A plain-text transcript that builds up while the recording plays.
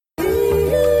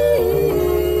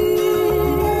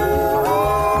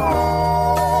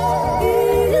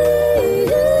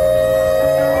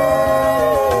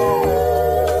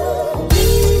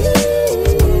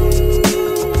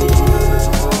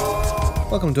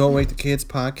Don't Wake the Kids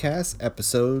podcast,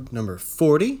 episode number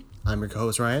 40. I'm your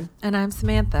co-host, Ryan. And I'm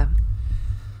Samantha.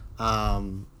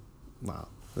 Wow.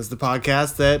 This is the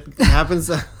podcast that happens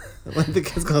when the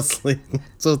kids go to sleep.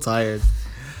 So tired.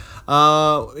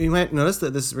 You might notice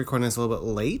that this recording is a little bit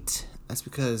late. That's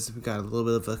because we got a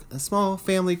little bit of a small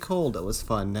family cold that was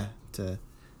fun to...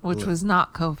 Which was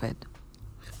not COVID.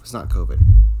 It's not COVID.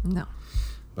 No.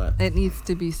 But it needs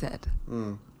to be said.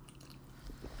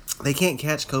 They can't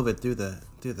catch COVID through the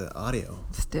audio.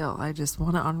 Still, I just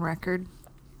want it on record.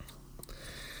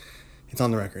 It's on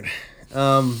the record.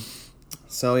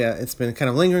 So yeah, it's been kind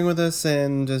of lingering with us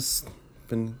and just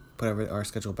been put our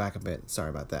schedule back a bit. Sorry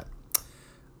about that.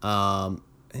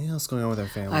 Anything else going on with our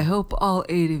family? I hope all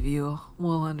 8 of you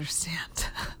will understand.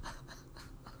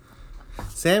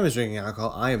 Sam is drinking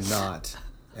alcohol. I am not,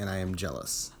 and I am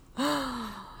jealous.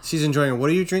 She's enjoying. What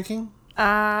are you drinking?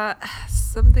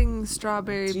 Something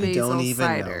strawberry You basil don't even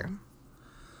cider. know.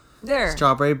 There.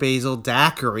 Strawberry basil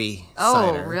daiquiri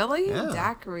cider. Oh, really? Yeah.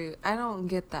 Daiquiri. I don't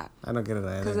get that. I don't get it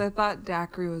Because either. I thought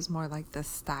daiquiri was more like the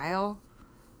style.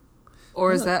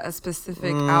 Or is that a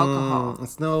specific alcohol?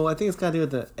 I think it's got to do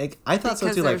with the egg. I thought Because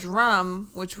so too. there's Like, rum,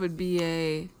 which would be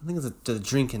I think it's the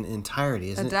drink in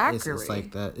entirety, isn't it? daiquiri. It's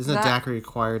like isn't a daiquiri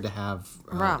required to have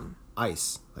rum.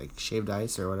 Ice, like shaved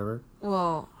ice or whatever?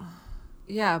 Well,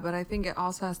 yeah, but I think it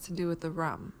also has to do with the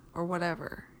rum or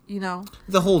whatever. You know?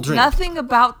 The whole drink. Nothing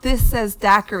about this says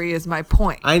daiquiri is my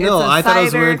point. I know. It's a I thought it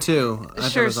was cider. weird too. I thought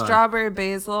it Sure, was odd. strawberry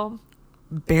basil.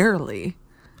 Barely.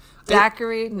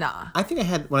 Daiquiri, nah. I think I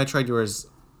had, when I tried yours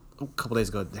a couple days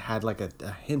ago, it had like a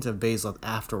hint of basil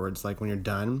afterwards, like when you're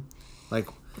done. Like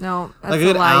No, that's like a a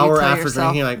good lie hour you tell after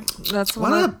yourself. drinking, you're like, That's why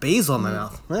one do I of, have basil in my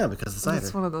mouth? Yeah, because of the cider.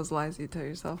 that's one of those lies you tell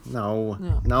yourself. No.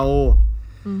 Yeah. No.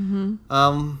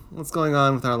 What's going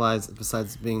on with our lives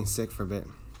besides being sick for a bit?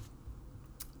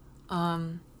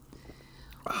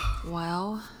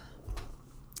 Well,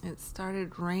 it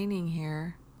started raining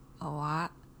here a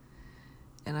lot,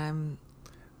 and And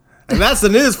that's the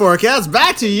news forecast.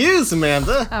 Back to you,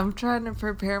 Samantha. I'm trying to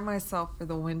prepare myself for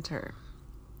the winter.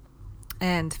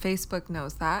 And Facebook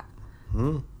knows that.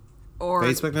 Or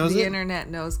Facebook knows the it? internet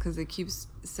knows because it keeps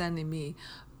sending me,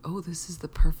 oh, this is the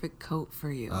perfect coat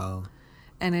for you. Oh,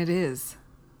 And it is.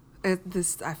 I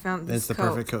found this it's the coat.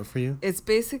 perfect coat for you? It's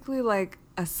basically like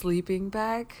a sleeping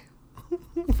bag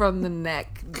from the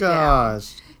neck down.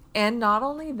 Gosh. And not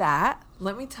only that,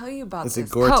 let me tell you about Is this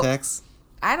it Gore-Tex? coat.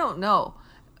 I don't know.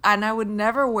 And I would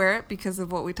never wear it because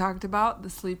of what we talked about,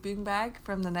 the sleeping bag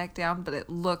from the neck down, but it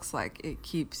looks like it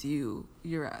keeps your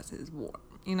ass is warm.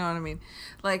 You know what I mean?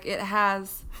 Like it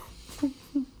has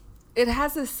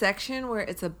a section where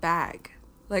it's a bag,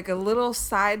 like a little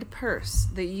side purse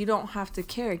that you don't have to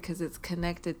carry because it's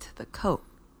connected to the coat.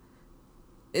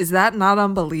 Is that not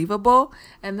unbelievable?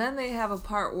 And then they have a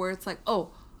part where it's like, oh,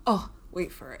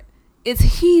 wait for it.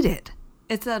 It's heated.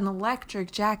 It's an electric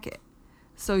jacket.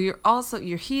 So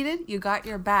you're heated, you got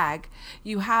your bag,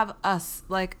 you have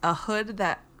a hood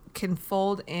that can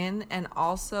fold in, and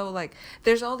also like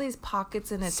there's all these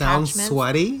pockets and attachments. Sounds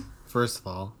sweaty, first of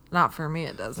all. Not for me,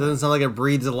 it doesn't. Doesn't sound like it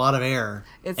breathes a lot of air.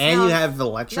 It and sounds- you have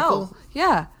electrical? No,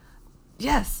 yeah.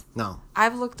 Yes. No.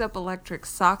 I've looked up electric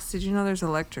socks. Did you know there's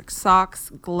electric socks,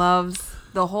 gloves,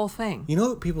 the whole thing? You know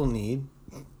what people need?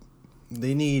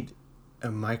 They need a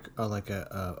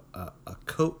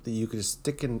coat that you could just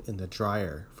stick in the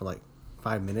dryer for like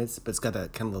 5 minutes, but it's got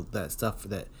that kind of that stuff,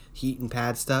 that heat and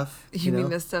pad stuff. You know? mean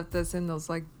the stuff that's in those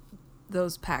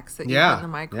packs that you put in the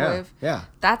microwave? Yeah.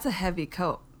 That's a heavy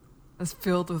coat. It's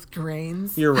filled with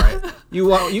grains. You're right. You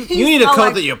need a smell coat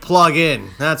like- that you plug in.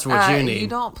 That's what you need. You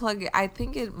don't plug it. I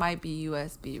think it might be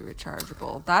USB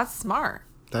rechargeable. That's smart.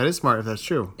 That is smart if that's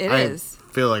true. It I is.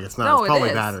 feel like it's not. No, It's probably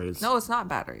it is. batteries. No, it's not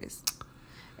batteries.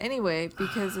 Anyway,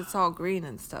 because it's all green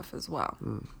and stuff as well.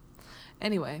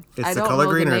 Anyway, It's I the don't color know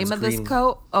green the or name it's of green? this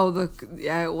coat. Oh,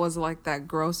 it was like that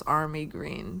gross army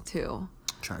green too.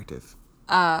 Attractive.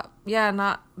 But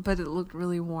it looked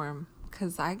really warm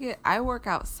because I work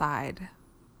outside,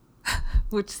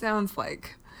 which sounds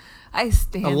like I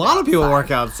stand. A lot of people outside.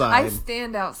 work outside. I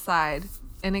stand outside,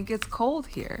 and it gets cold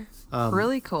here.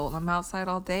 Really cold. I'm outside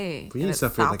all day. We need and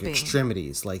stuff it's for like sopping.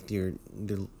 extremities, like the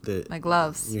My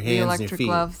gloves. your The hands and electric your feet.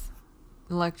 gloves.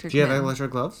 Electric. Do you have mitten.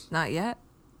 electric gloves? Not yet.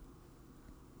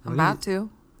 I'm What do you- about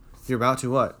to You're about to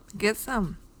what? get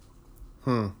some.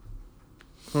 Hmm.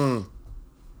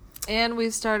 And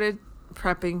we've started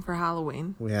prepping for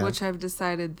Halloween, We have. which I've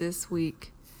decided this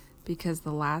week because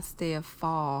the last day of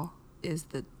fall is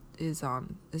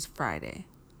Friday.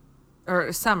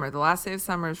 Or summer. The last day of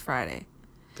summer is Friday.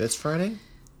 This Friday?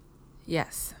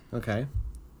 Yes. Okay.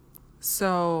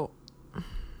 So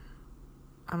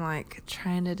I'm like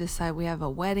trying to decide. We have a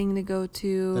wedding to go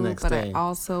to, The next but day. I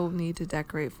also need to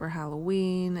decorate for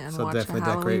Halloween and So watch a definitely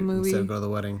Halloween decorate movie. instead of go to the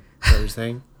wedding. Is that what you're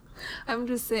saying? I'm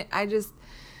just saying.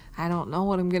 I don't know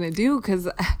what I'm gonna do because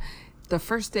the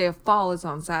first day of fall is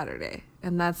on Saturday,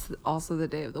 and that's also the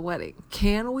day of the wedding.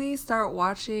 Can we start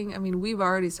watching? I mean, we've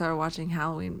already started watching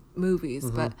Halloween movies,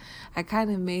 but I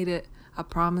kind of made it a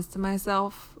promise to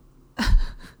myself.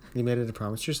 You made it a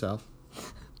promise to yourself.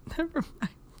 Never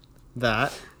mind.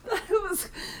 That.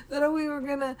 That we were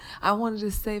gonna. I wanted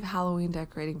to save Halloween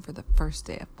decorating for the first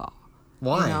day of fall.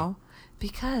 Why? You know,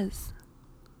 because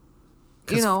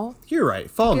you know, you're right.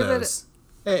 Fall give it- knows.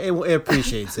 It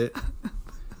appreciates it.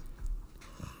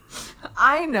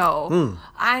 I know.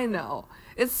 I know.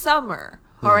 It's summer.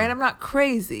 All right, I'm not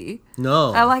crazy.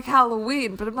 No. I like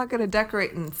Halloween, but I'm not going to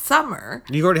decorate in summer.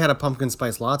 You've already had a pumpkin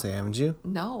spice latte, haven't you?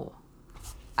 No.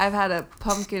 I've had a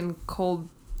pumpkin cold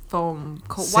foam.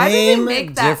 Why did they Same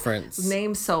make that difference.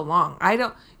 name so long? I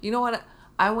don't. You know what?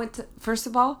 I went to. First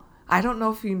of all, I don't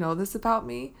know if you know this about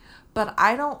me, but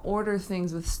I don't order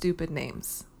things with stupid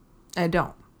names. I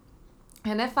don't.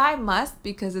 And if I must,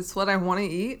 because it's what I want to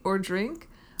eat or drink,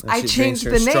 I change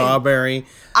the name. Strawberry.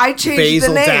 I change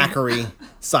basil the name. daiquiri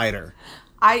cider.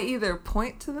 I either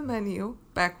point to the menu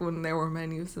back when there were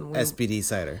menus and SPD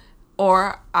cider.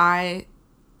 or I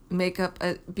make up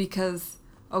because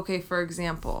okay, for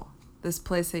example, this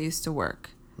place I used to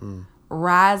work,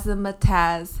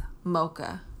 Razzmatazz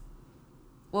Mocha.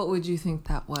 What would you think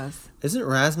that was? Isn't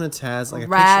razzmatazz like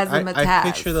Razzmatazz. I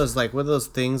picture those like what are those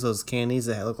things, those candies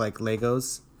that look like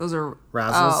Legos? Those are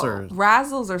Razzles or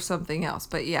Razzles or something else.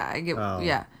 But yeah, I get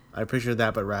yeah. I picture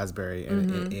that, but raspberry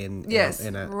in Yes,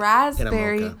 in a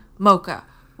raspberry in a mocha.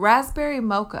 Raspberry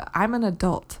mocha. I'm an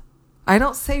adult. I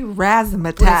don't say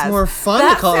razzmatazz. But it's more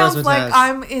fun to call it That sounds like razzmatazz.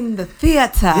 I'm in the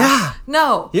theater. Yeah.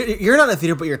 No. You're not in the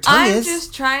theater, but your tongue I'm is.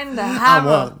 just trying to I have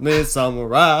want me some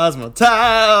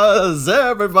razzmatazz.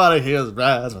 Everybody here's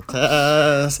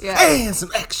razzmatazz. Yeah. And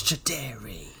some extra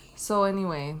dairy. So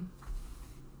anyway,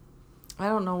 I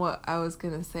don't know what I was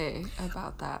going to say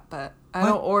about that, but I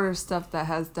don't order stuff that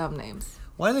has dumb names.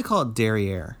 Why do they call it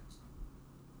derriere?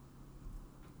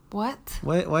 What?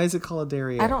 Why is it called a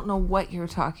derriere? I don't know what you're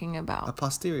talking A about.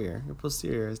 posterior. Your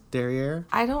posterior is derriere.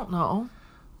 I don't know.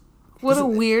 What a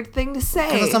weird thing to say.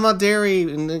 Because it's talking about dairy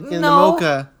in the No.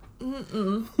 mocha.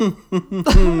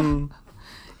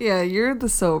 Yeah, you're the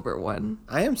sober one.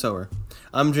 I am sober.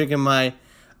 I'm drinking my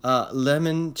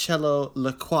limoncello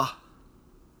LaCroix.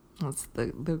 That's the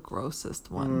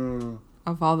grossest one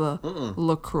of all the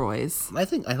LaCroix. I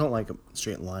think I don't like a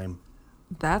straight lime.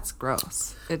 That's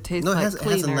gross. It tastes No, it like has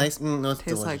cleaner. a nice. No, it's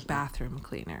tastes delicious. like bathroom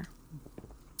cleaner.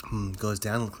 Goes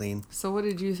down clean. So what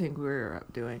did you think we were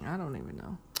up doing? I don't even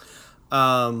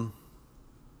know.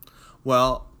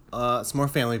 Well, some more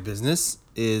family business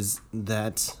is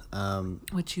that.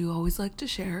 Which you always like to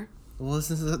share. Well,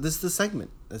 this is the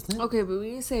segment, isn't it? Okay, but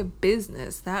when you say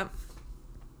business, that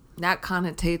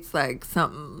connotates like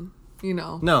something, you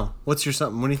know, No. What's your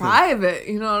something? What do you think? private.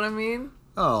 You know what I mean?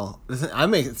 Oh, I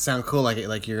make it sound cool,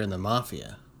 like you're in the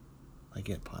mafia, like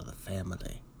you're part of the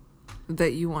family.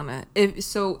 That you wanna.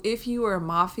 If you were a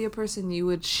mafia person, you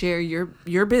would share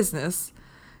your business.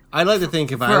 I'd like to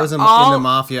think if I For was in all the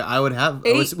mafia, I would have.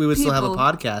 We would still have a people-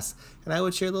 podcast, and I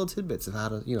would share little tidbits of how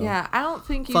to, Yeah, I don't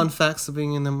think fun facts of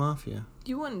being in the mafia.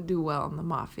 you wouldn't do well in the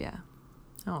mafia.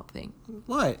 I don't think.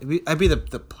 Why? I'd be the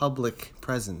public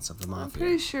presence of the I'm mafia.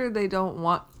 pretty sure they don't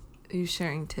want you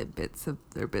sharing tidbits of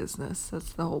their business.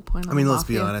 That's the whole point of I mean, the let's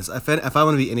be mafia. honest. If I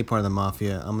want to be any part of the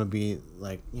mafia, I'm gonna be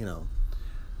like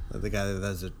the guy that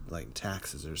does it, like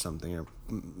taxes or something, or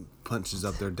punches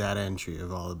up their data entry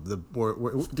of all of the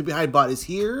do we hide bodies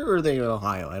here or are they in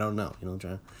Ohio? I don't know.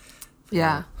 Trying.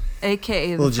 Yeah,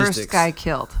 AKA the Logistics. first guy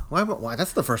killed. Why?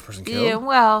 That's the first person killed. Yeah,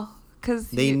 well, because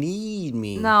They need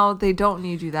me. No, they don't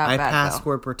need you that I bad.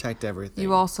 password protect everything.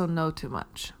 You also know too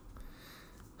much,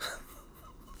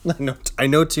 I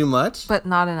know too much. but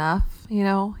not enough. You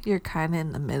know, you're kind of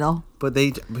in the middle. But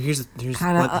here's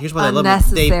Kinda here's what I love. They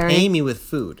unnecessary. pay me with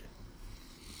food.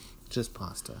 Just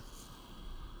pasta.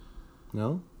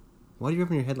 No? Why do you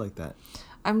rubbing your head like that?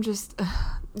 I'm just.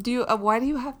 Why do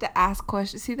you have to ask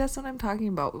questions? See, that's what I'm talking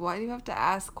about. Why do you have to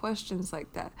ask questions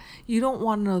like that? You don't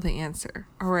want to know the answer.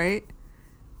 All right?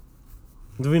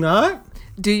 Do we not?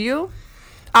 Do you?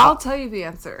 I'll tell you the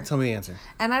answer. Tell me the answer.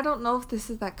 And I don't know if this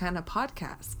is that kind of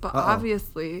podcast, but Uh-oh.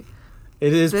 obviously,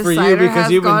 It is This for you cider because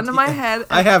has you've gone been. to my head.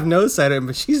 I have no cider,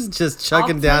 but she's just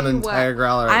chugging I'll down tell an you what, entire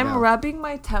growler right I'm now. rubbing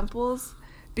my temples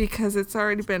because it's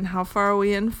already been, how far are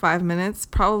we in? 5 minutes?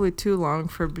 Probably too long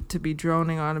to be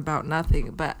droning on about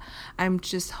nothing. But I'm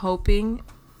just hoping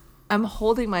I'm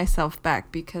holding myself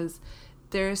back because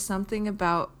there is something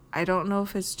about, I don't know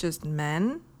if it's just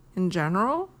men in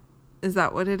general. Is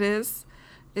that what it is?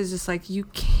 It's just like you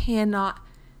cannot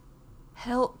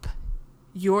help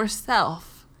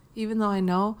yourself, even though I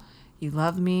know you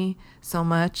love me so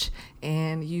much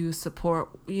and you support,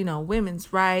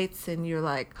 women's rights, and you're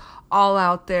like all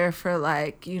out there for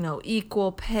like,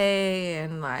 equal pay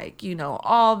and like,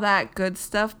 all that good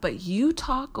stuff. But you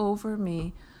talk over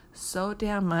me so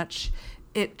damn much,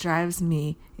 it drives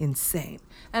me insane.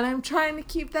 And I'm trying to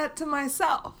keep that to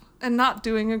myself and not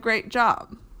doing a great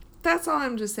job. That's all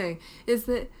I'm just saying, is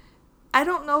that I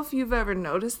don't know if you've ever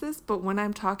noticed this, but when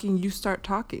I'm talking, you start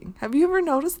talking. Have you ever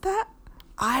noticed that?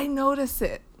 I notice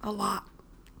it a lot.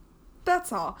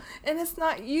 That's all. And it's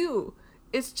not you.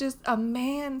 It's just a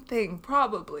man thing,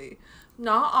 probably.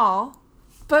 Not all,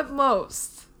 but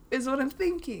most is what I'm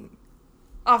thinking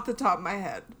off the top of my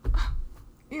head.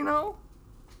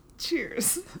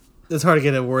 Cheers. It's hard to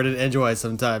get it worded edgewise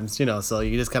sometimes, so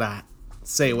you just gotta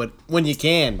say when you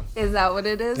can. Is that what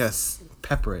it is? Yes,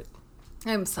 pepper it.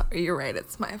 I'm sorry, you're right.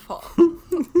 It's my fault.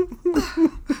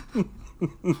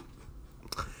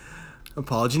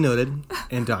 Apology noted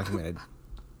and documented.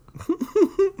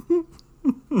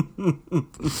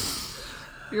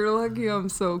 You're lucky I'm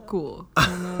so cool.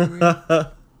 You know what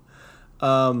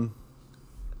I mean?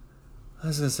 I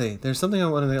was gonna say there's something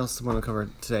else I want to cover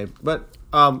today, but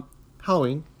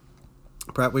Halloween.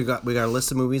 Perhaps we got a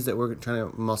list of movies that we're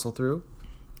trying to muscle through.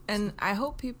 And I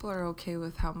hope people are okay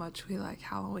with how much we like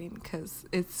Halloween, because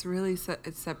it's really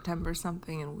it's September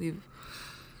something, and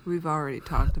we've already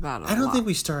talked about it. I don't think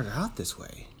we started out this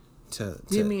way.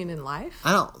 You mean in life?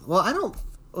 I don't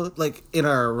like in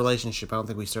our relationship. I don't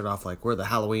think we started off like we're the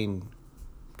Halloween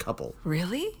couple.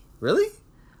 Really? Really?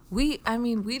 We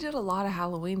did a lot of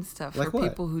Halloween stuff like for what?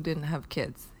 People who didn't have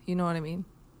kids. You know what I mean?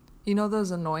 You know those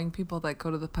annoying people that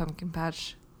go to the pumpkin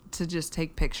patch to just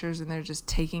take pictures, and they're just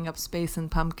taking up space in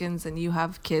pumpkins, and you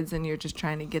have kids and you're just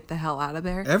trying to get the hell out of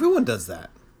there? Everyone does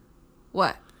that.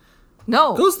 What?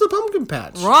 No. Goes to the pumpkin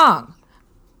patch. Wrong.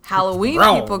 Halloween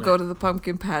Wrong. people go to the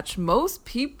pumpkin patch. Most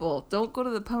people don't go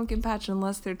to the pumpkin patch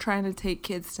unless they're trying to take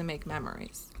kids to make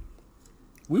memories.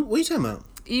 What are you talking about?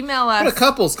 Email us. What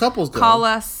couples go. Call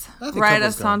us. Write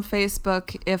us go. on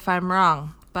Facebook if I'm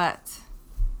wrong. But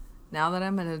now that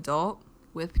I'm an adult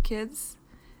with kids,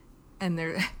 and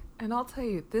I'll tell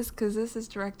you this, because this is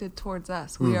directed towards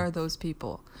us. We are those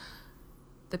people.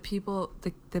 The people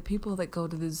that go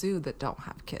to the zoo that don't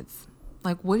have kids.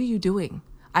 Like, what are you doing?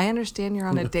 I understand you're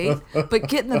on a date, but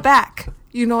get in the back.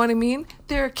 You know what I mean?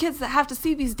 There are kids that have to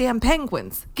see these damn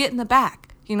penguins. Get in the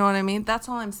back. You know what I mean? That's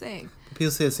all I'm saying.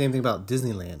 People say the same thing about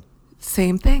Disneyland.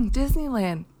 Same thing.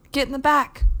 Disneyland. Get in the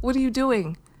back. What are you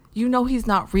doing? You know he's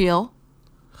not real.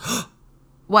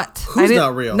 What? Who's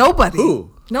not real? Nobody.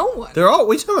 Who? No one. They're all.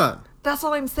 What are you talking about? That's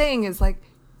all I'm saying is, like,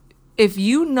 if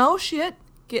you know shit,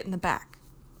 get in the back.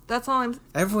 That's all I'm...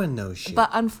 Everyone knows shit. But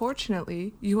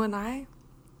unfortunately, you and I,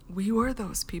 we were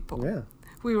those people. Yeah.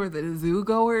 We were the zoo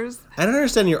goers. I don't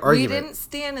understand your argument. We didn't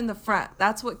stand in the front.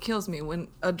 That's what kills me, when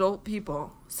adult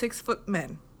people, 6-foot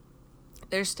men,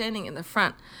 they're standing in the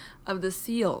front of the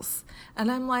seals. And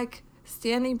I'm like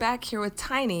standing back here with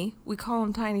Tiny. We call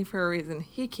him Tiny for a reason.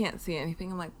 He can't see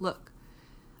anything. I'm like, look,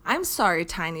 I'm sorry,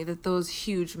 Tiny, that those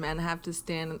huge men have to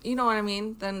stand. You know what I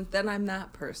mean? Then I'm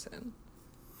that person.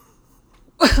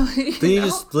 you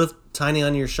just lift Tiny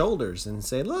on your shoulders and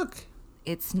say, look.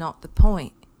 It's not the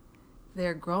point.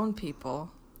 They're grown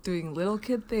people doing little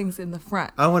kid things in the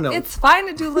front. I want to. It's fine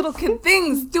to do little kid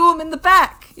things. Do them in the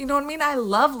back. You know what I mean? I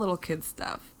love little kid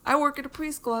stuff. I work at a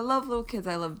preschool. I love little kids.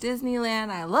 I love Disneyland.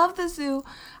 I love the zoo.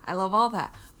 I love all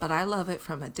that. But I love it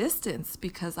from a distance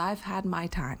because I've had my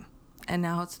time. And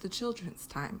now it's the children's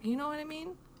time. You know what I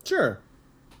mean? Sure.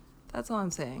 That's all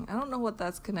I'm saying. I don't know what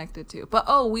that's connected to.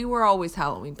 But, we were always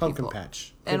Halloween people. Pumpkin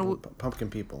patch. Pumpkin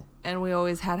people. And we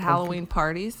always had Halloween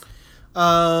parties. Yeah,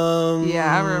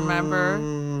 I remember.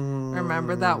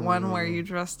 Remember that one where you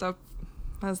dressed up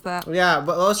as that? Yeah,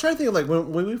 but I was trying to think of, like,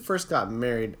 when we first got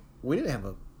married, we didn't have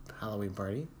a Halloween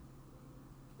party.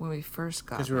 When we first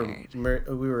got married. We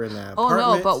were in that apartment.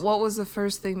 Oh, no, but what was the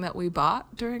first thing that we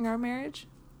bought during our marriage?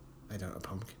 I don't know, a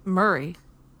pumpkin. Murray.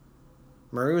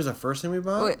 Murray was the first thing we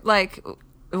bought? Like,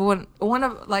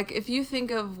 if you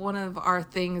think of one of our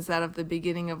things out of the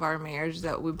beginning of our marriage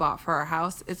that we bought for our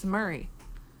house, it's Murray.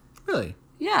 Really?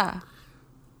 Yeah.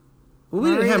 Well, we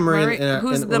didn't have Murray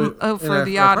for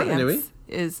the audience,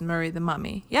 is Murray the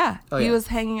Mummy. Yeah. Oh, he yeah. was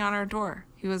hanging on our door.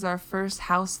 He was our first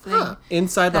house thing.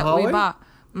 Inside the hallway? We bought.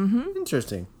 Mm-hmm.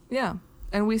 Interesting. Yeah.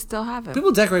 And we still have him.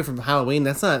 People decorate for Halloween.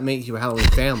 That's not make you a Halloween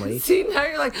family. See, now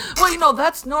you're like, well,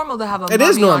 that's normal to have a It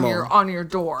is mummy normal. on your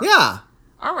door. Yeah.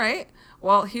 All right.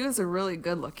 Well, he was a really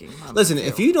good-looking mummy. Listen, too.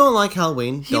 if you don't like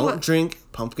Halloween, don't drink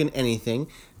pumpkin anything.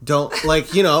 Don't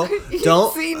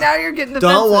don't See, now you're getting defensive.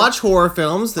 don't watch horror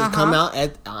films that come out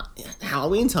at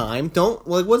Halloween time. Don't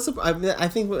what's the I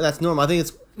think that's normal. I think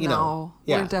it's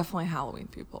we're definitely Halloween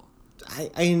people.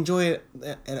 I enjoy it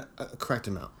at a correct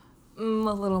amount. A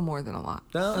little more than a lot.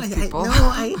 No, of people.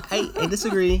 I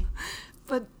disagree.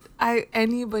 But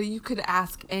you could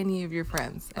ask any of your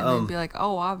friends and they'd be like,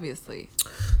 "Oh, obviously."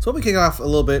 So we kick off a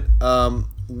little bit.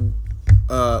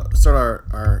 Start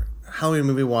our Halloween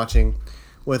movie watching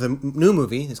with a new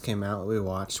movie that came out. We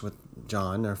watched with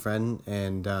John, our friend,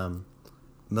 and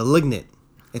 *Malignant*.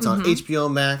 It's on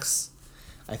HBO Max.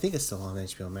 I think it's still on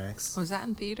HBO Max. Was that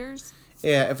in theaters?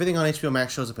 Yeah, everything on HBO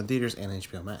Max shows up in theaters and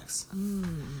HBO Max.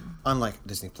 Unlike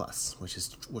Disney Plus, which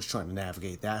was trying to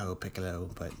navigate that whole piccolo,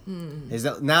 but is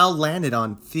now landed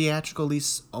on theatrical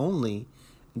release only,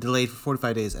 delayed for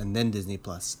 45 days, and then Disney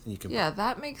Plus. And you can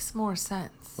that makes more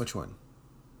sense. Which one?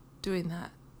 Doing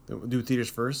that. Do theaters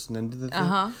first and then do the thing?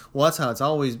 Well, that's how it's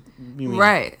always.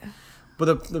 Right.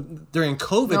 But during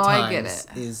COVID times, I get it.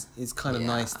 is kind of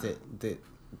nice that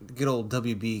good old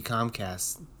WB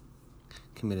Comcast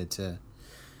committed to.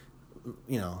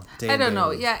 I don't know.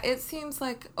 Yeah, it seems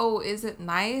like, is it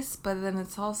nice? But then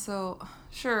it's also,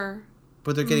 sure.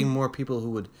 But they're getting more people who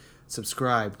would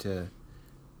subscribe to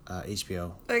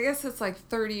HBO. I guess it's like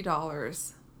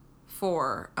 $30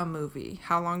 for a movie.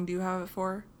 How long do you have it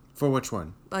for? For which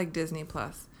one? Like Disney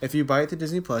Plus. If you buy it to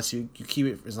Disney Plus, you keep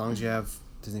it as long as you have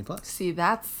Disney Plus. See,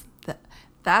 that's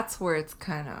where it's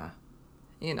kind of,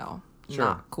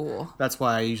 not cool. That's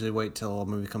why I usually wait till a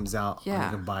movie comes out. Yeah. And I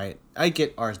can buy it. I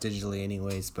get ours digitally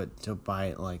anyways, but to buy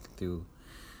it like through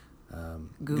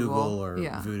Google or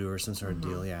Vudu or some sort of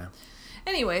deal, yeah.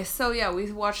 Anyway, so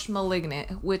we watched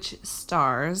 *Malignant*, which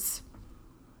stars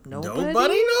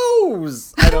nobody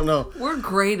knows. I don't know. We're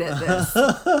great at this.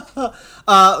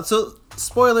 So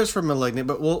spoilers for *Malignant*,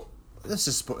 but let's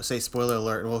just say spoiler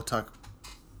alert, and we'll talk.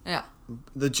 Yeah.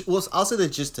 I'll say the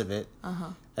gist of it,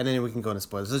 and then we can go into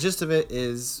spoilers. The gist of it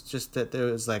is just that there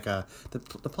was like the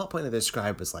plot point that they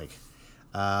described was like,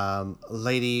 a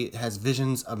lady has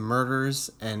visions of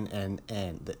murders and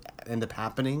that end up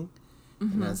happening,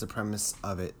 and that's the premise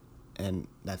of it, and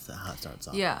that's how it starts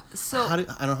off. Yeah. So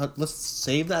let's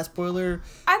save that spoiler.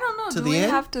 I don't know. Do we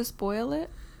have to spoil it?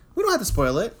 We don't have to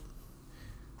spoil it.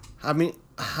 I mean,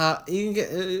 you can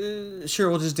get sure.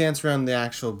 We'll just dance around the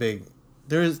actual big.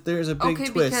 There's a big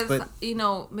twist, because,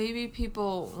 but maybe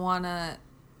people want to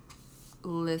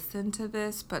listen to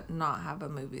this but not have a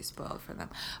movie spoiled for them.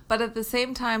 But at the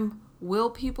same time, will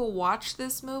people watch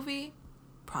this movie?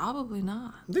 Probably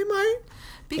not. They might.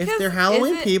 Because if they're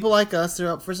Halloween people like us,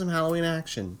 they're up for some Halloween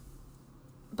action.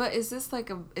 But is this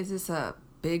a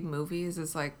big movie? Is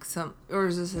this like or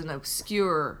is this an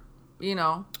obscure,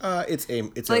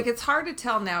 it's hard to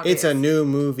tell nowadays. It's a new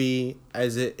movie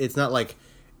it's not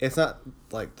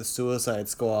like the Suicide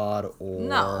Squad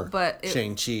or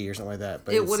Shang-Chi or something like that.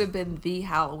 But it would have been the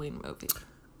Halloween movie.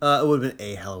 It would have been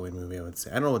a Halloween movie, I would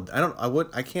say.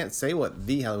 I can't say what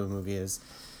the Halloween movie is.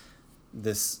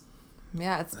 It's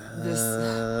this.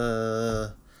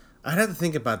 I'd have to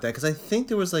think about that because I think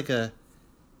there was like a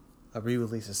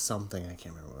re-release of something. I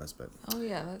can't remember what it was, but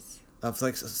that's of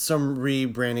like some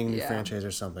rebranding new franchise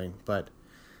or something. But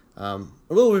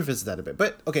we'll revisit that a bit.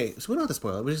 But okay, so we don't have to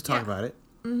spoil it. We just talk about it.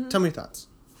 Mm-hmm. Tell me your thoughts.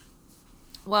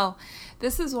 Well,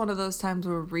 this is one of those times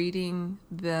where reading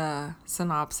the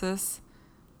synopsis,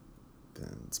 I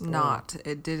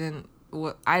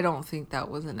don't think that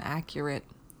was an accurate.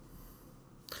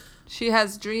 She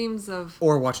has dreams of.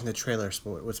 Or watching the trailer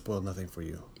would spoil nothing for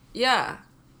you. Yeah.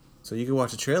 So you could watch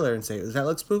the trailer and say, "Does that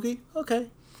look spooky?" Okay.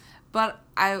 But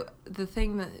this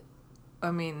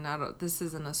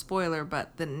isn't a spoiler,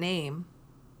 but the name.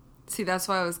 See, that's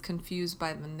why I was confused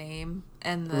by the name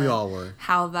and we all were.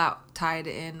 How that tied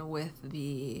in with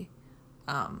the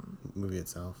movie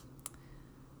itself.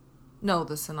 No,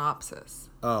 the synopsis.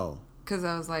 Oh. Because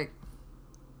I was like,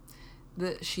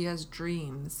 she has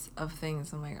dreams of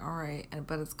things. I'm like, all right,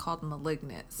 but it's called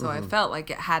 *Malignant*, so I felt like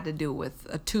it had to do with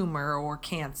a tumor or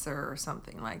cancer or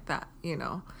something like that,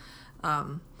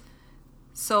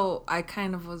 So I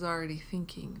kind of was already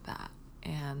thinking that,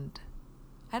 and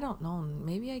I don't know.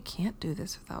 Maybe I can't do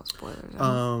this without spoilers.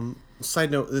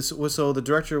 Side note: the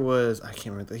director was I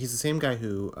can't remember. He's the same guy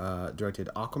who directed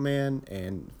Aquaman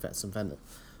and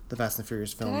the Fast and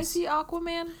Furious films. Did I see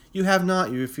Aquaman? You have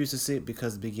not. You refuse to see it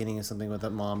because the beginning is something with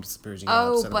that mom disappears. You get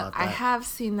Oh, upset but about that. I have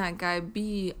seen that guy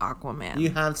be Aquaman.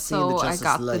 You have seen so the Justice I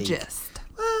got League. the gist.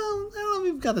 Well, I don't know if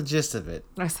you've got the gist of it.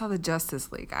 I saw the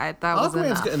Justice League. That was Aquaman's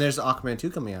enough. good, and there's Aquaman 2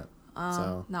 coming out.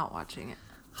 So Not watching it.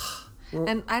 Well-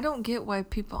 And I don't get why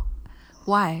people...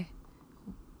 Why?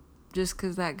 Just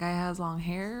because that guy has long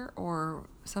hair or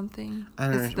something? I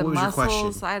don't It's know. the What was your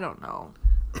muscles. question? I don't know.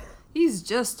 He's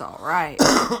just all right.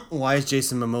 why is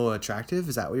Jason Momoa attractive?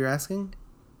 Is that what you're asking?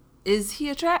 Is he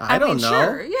attractive? I don't know.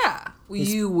 Sure, yeah.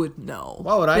 You would know.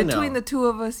 Why would I know? Between the two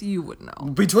of us, you would know.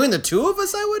 Between the two of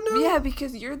us, I would know. Yeah,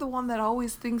 because you're the one that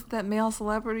always thinks that male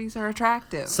celebrities are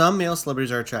attractive. Some male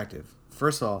celebrities are attractive.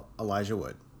 First of all, Elijah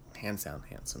Wood, hands down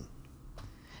handsome.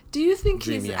 Do you think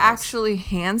Dreamy he's eyes. actually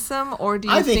handsome, or do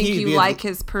you I think think he'd you be a- like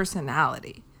his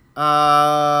personality?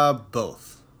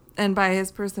 Both. And by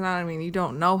his personality, I mean you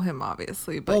don't know him,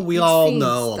 obviously. But Well, we you've all seen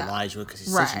know stuff. Elijah Wood because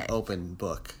he's such an Right. open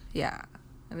book. Yeah,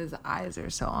 and his eyes are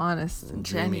so honest and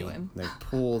Dreamy, genuine. like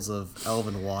pools of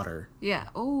elven water. Yeah.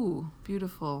 Oh,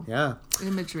 beautiful Yeah.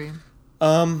 imagery.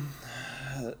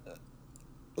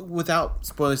 Without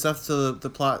spoiling stuff, so the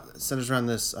plot centers around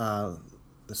this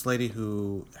this lady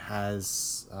who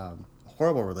has a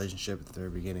horrible relationship at the very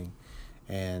beginning,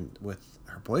 and with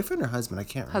her boyfriend or husband, I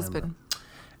can't remember.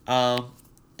 Husband.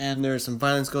 And there's some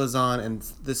violence goes on, and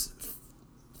this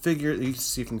figure you can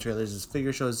see from the trailers, this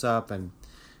figure shows up, and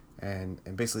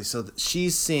basically, so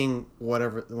she's seeing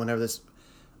whenever this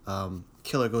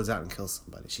killer goes out and kills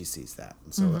somebody, she sees that,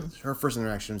 and so her first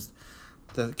interaction is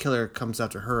the killer comes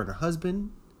after her and her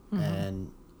husband,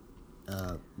 and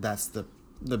that's the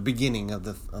beginning of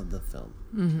the film.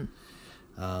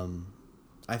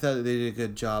 I thought they did a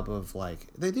good job of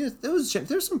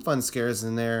there's some fun scares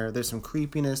in there. There's some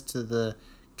creepiness to the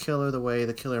killer, the way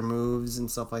the killer moves and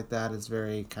stuff like that is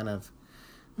very kind of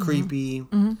creepy.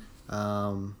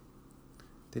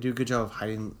 They do a good job of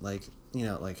hiding,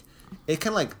 it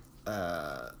kind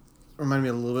of reminded me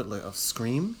a little bit of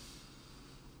Scream,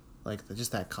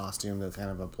 just that costume, the kind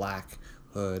of a black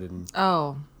hood and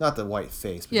Oh, not the white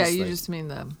face. But yeah. just You like, just mean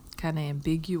the kind of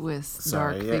ambiguous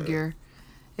Sorry, dark yeah. figure,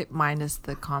 it minus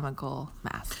the comical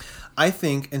mask. I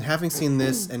think, and having seen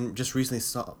this and just recently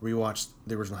rewatched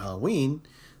the original Halloween,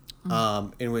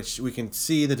 in which we can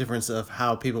see the difference of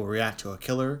how people react to a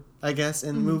killer, I guess,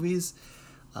 in movies.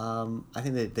 I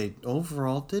think that they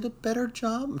overall did a better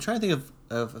job. I'm trying to think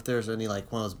of if there's any one of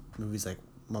those movies,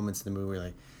 moments in the movie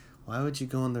where why would you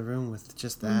go in the room with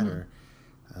just that? Or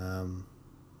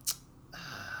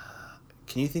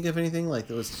can you think of anything?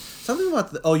 There was something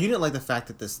about you didn't like the fact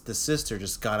that the sister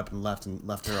just got up and left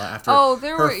her after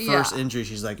her first injury.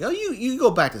 She's like, you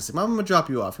go back to sleep. I'm gonna drop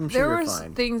you off. I'm sure There you're was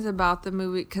fine. things about the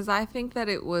movie because I think that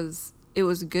it was a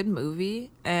good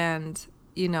movie, and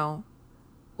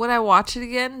would I watch it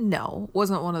again? No, it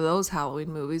wasn't one of those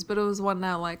Halloween movies, but it was one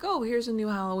that here's a new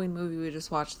Halloween movie we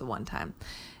just watched the one time,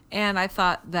 and I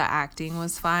thought the acting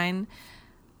was fine,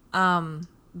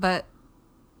 but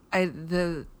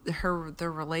the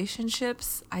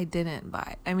relationships I didn't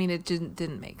buy. I mean, it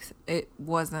didn't make sense. It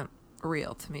wasn't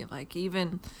real to me.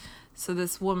 So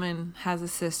this woman has a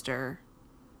sister,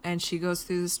 and she goes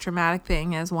through this traumatic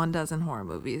thing as one does in horror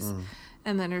movies.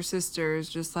 And then her sister is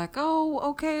just like, oh,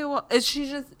 okay, well,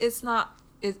 it's not,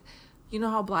 you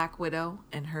know how Black Widow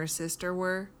and her sister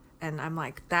were? And I'm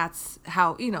like, that's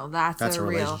how, that's a real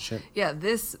relationship. Yeah,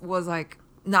 this was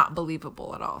not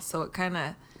believable at all. So it kind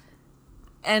of,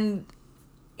 and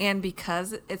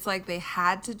because it's they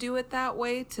had to do it that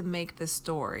way to make the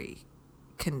story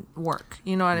can work.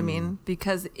 You know what I mean?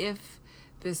 Because if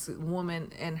this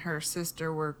woman and her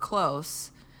sister were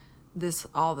close,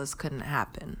 all this couldn't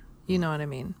happen. You know what I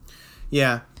mean?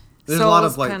 Yeah. There's So a lot it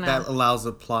of was kinda- that allows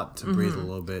the plot to breathe a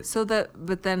little bit. So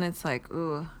but then it's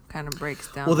ooh, kind of breaks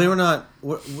down. Well, they're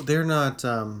not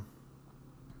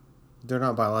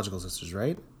biological sisters,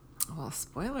 right? Well,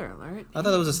 spoiler alert. I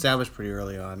thought that was established pretty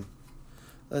early on.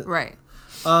 Right.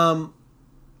 I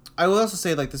will also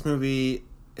say this movie,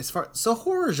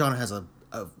 horror genre has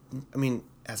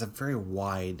has a very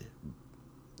wide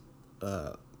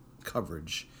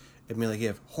coverage. I mean, you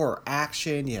have horror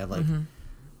action, you have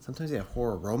sometimes you have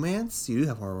horror romance. You do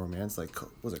have horror romance,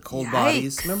 was it Cold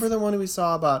Bodies? Yikes. Remember the one we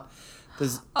saw about the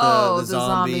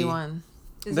zombie one.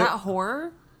 Is There- that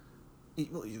horror?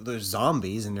 There's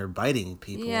zombies and they're biting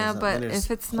people. Yeah, but And there's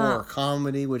if it's horror not-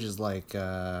 comedy, which is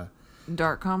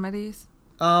Dark comedies?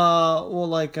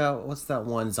 what's that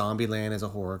one? Zombieland is a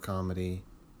horror comedy.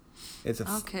 It's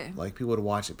Okay. people would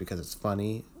watch it because it's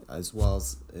funny as well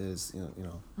as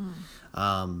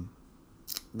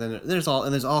then there's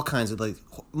all kinds of like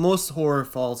most horror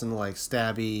falls into like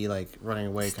stabby, like running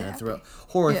away kind of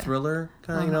thriller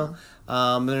kind of you know.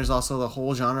 And there's also the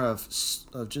whole genre of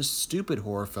just stupid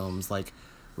horror films like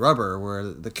Rubber, where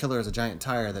the killer is a giant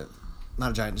tire that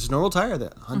not a giant, just a normal tire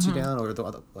that hunts you down, or the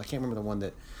other, I can't remember the one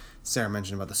that Sarah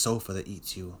mentioned about the sofa that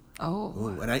eats you. Oh.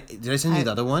 Ooh, and did I send you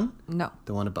the other one? No.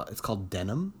 The one about it's called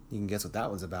Denim. You can guess what that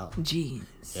one's about.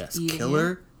 Jeans. Yes,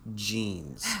 Killer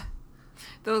Jeans.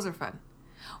 Those are fun.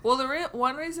 Well,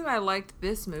 one reason I liked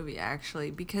this movie,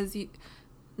 actually, because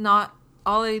not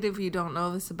all 8 of you don't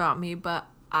know this about me, but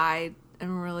I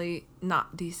am really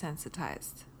not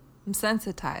desensitized. I'm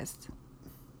sensitized.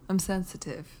 I'm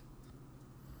sensitive.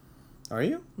 Are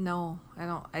you? No, I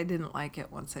don't. I didn't like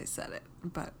it once I said it.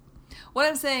 But what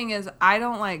I'm saying is I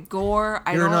don't like gore.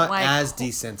 You're not as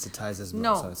desensitized as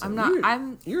most. No, I'm not.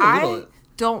 I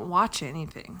don't watch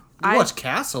anything. You watch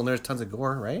Castle and there's tons of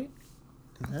gore, right?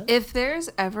 If there's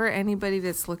ever anybody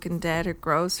that's looking dead or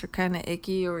gross or kind of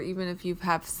icky, or even if you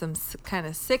have some kind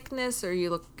of sickness or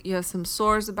you have some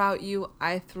sores about you,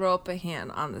 I throw up a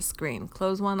hand on the screen.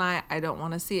 Close one eye. I don't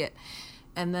want to see it.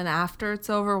 And then after it's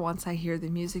over, once I hear the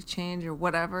music change or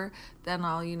whatever, then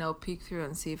I'll, peek through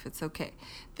and see if it's okay.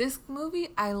 This movie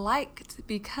I liked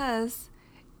because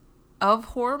of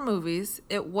horror movies.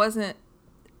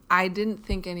 I didn't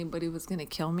think anybody was going to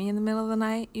kill me in the middle of the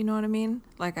night. You know what I mean?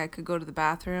 Like I could go to the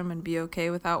bathroom and be okay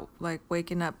without like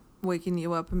waking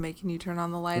you up and making you turn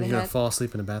on the light ahead. You're going to fall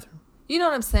asleep in the bathroom? You know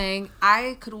what I'm saying?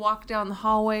 I could walk down the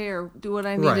hallway or do what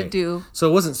I need to do. So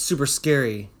it wasn't super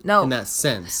scary in that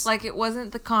sense. Like it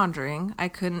wasn't The Conjuring.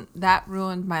 That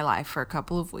ruined my life for a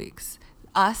couple of weeks.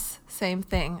 Us, same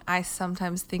thing. I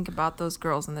sometimes think about those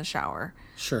girls in the shower.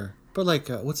 Sure. But like,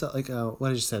 what's that? Like, what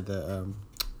did you say? The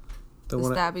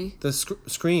one, stabby? The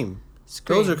Scream.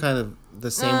 Those are kind of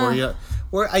the same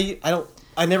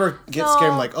I never get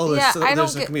scared. I'm like,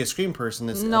 there's going to be a Scream person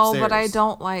upstairs. But I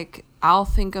don't like, I'll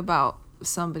think about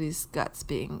somebody's guts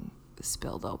being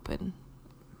spilled open.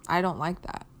 I don't like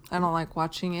that. I don't like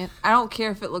watching it. I don't care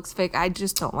if it looks fake. I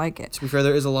just don't like it. To be fair,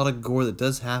 there is a lot of gore that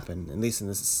does happen, at least in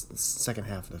this second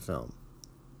half of the film.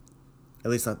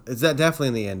 At least not. It's definitely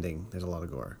in the ending. There's a lot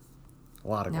of gore. A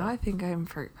lot of gore. Now I think I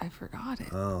forgot it.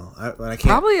 Oh, I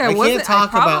can't. I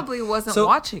probably wasn't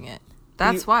watching it.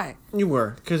 That's why. You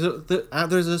were, because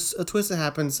there's a twist that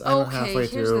happens halfway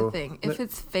through. Here's the thing. If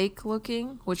it's fake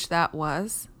looking, which that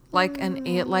was, like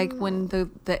like when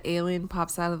the alien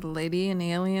pops out of the lady in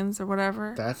Aliens or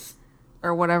whatever.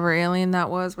 Or whatever alien that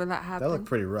was where that happened. That looked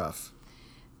pretty rough.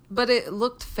 But it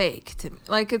looked fake to me.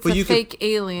 Like it's a fake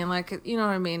alien. Like, you know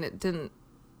what I mean? It didn't.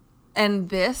 And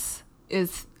this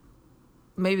is...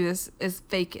 Maybe this is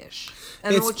fake-ish,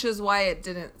 which is why it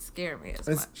didn't scare me as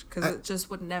much, because it just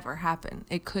would never happen.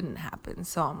 It couldn't happen,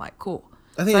 so I'm like, cool.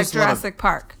 I think it's like Jurassic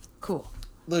Park. Cool.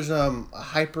 There's a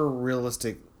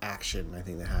hyper-realistic action, I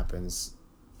think, that happens.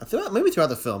 Maybe throughout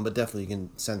the film, but definitely you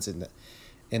can sense it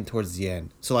in towards the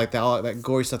end. So like that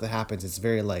gory stuff that happens, it's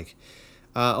very like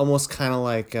almost kind of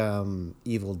like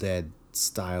Evil Dead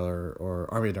style or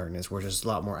Army of Darkness, where there's just a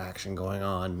lot more action going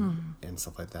on and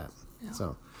stuff like that. Yeah.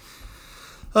 So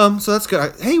that's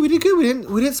good. Hey, we did good.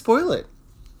 We didn't spoil it.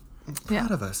 I'm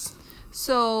proud of us.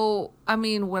 So, I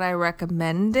mean, would I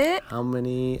recommend it? How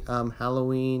many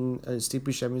Halloween Steve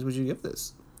Buscemi's would you give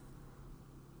this?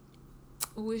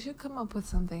 We should come up with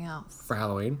something else. For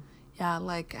Halloween? Yeah,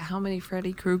 like how many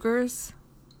Freddy Kruegers?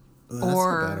 That's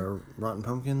not bad. Or Rotten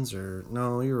Pumpkins? Or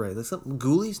no, you're right. That's something.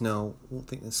 Ghoulies? No, I don't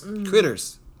think that's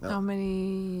Critters. No. How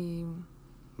many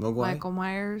Mogwai? Michael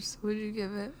Myers would you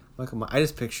give it? I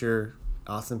just picture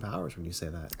Austin Powers when you say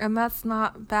that. And that's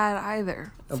not bad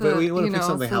either. But we want to pick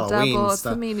something Halloween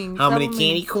stuff. How many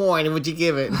candy corn would you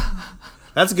give it?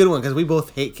 That's a good one because we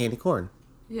both hate candy corn.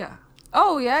 Yeah.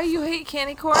 Oh, yeah? You hate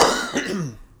candy corn?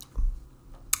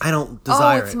 I don't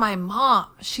desire it. Oh, it's my mom.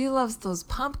 She loves those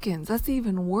pumpkins. That's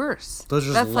even worse. Those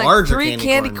are just larger like 3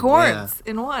 candy corns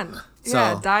in one.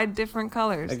 So, dyed different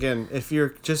colors. Again, if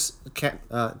you're just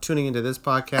tuning into this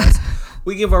podcast,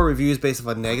 we give our reviews based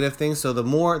on negative things. So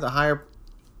the higher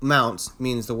amounts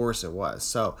means the worse it was.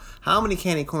 So how many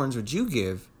candy corns would you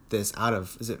give this out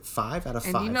of? Is it 5 out of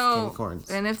 5 candy corns?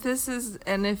 And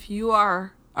if you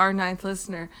are our 9th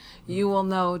listener, you will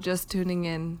know just tuning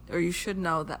in, or you should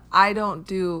know that I don't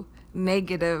do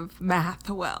negative math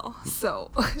well,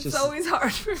 so it's always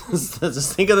hard for me.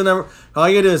 Just think of the number. All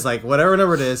you gotta do is like whatever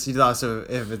number it is. You also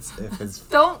if it's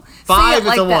don't 5, it's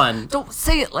like a that. 1. Don't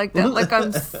say it like that. Like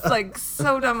I'm like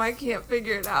so dumb I can't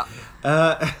figure it out.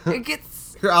 It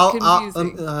gets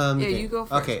confusing. You go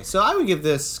first. Okay, so I would give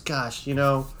this. Gosh,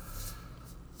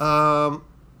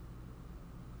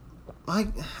 I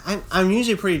I'm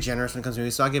usually pretty generous when it comes to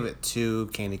movies, so I'll give it 2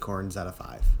 candy corns out of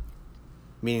 5.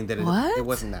 Meaning that it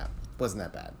wasn't that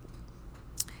bad.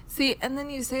 See, and then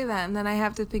you say that, and then I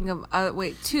have to think of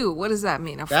 2. What does that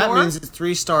mean? A 4? That means it's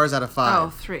 3 stars out of 5. Oh,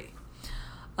 3.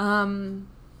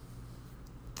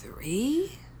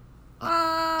 3?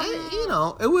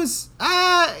 It was.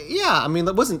 Yeah. I mean,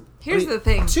 it wasn't. Here's the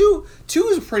thing. 2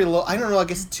 is pretty low. I don't know. I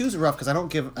guess 2 is rough because I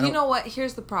don't give. You know what?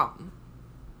 Here's the problem.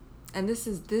 And this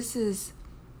is,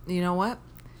 you know what?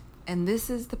 And this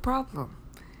is the problem.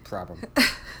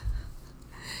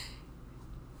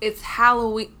 It's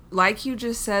Halloween. Like you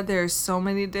just said, there's so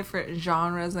many different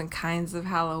genres and kinds of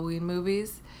Halloween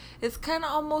movies. It's kind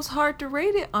of almost hard to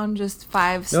rate it on just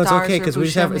 5 stars. No, it's okay because we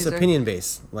just have it's opinion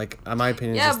based. Like my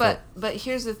opinion. Yeah, is but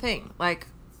here's the thing. Like,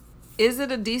 is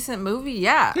it a decent movie?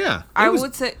 Yeah. Yeah. I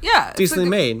would say yeah. Decently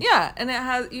made. Yeah, and it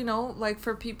has like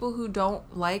for people who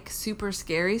don't like super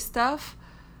scary stuff,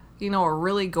 or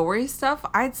really gory stuff,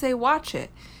 I'd say watch it.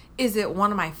 Is it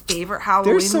one of my favorite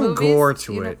Halloween movies? There's some gore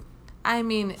to it. I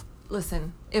mean,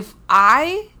 listen, if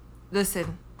I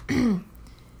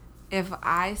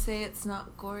say it's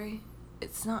not gory,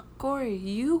 it's not gory.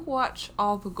 You watch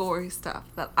all the gory stuff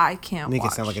that I can't watch.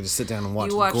 Make it sound like I just sit down and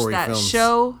watch gory films. You watch that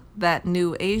show, that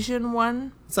new Asian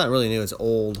one. It's not really new. It's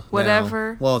old.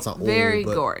 Whatever. Now. Well, it's not old. Very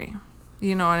gory.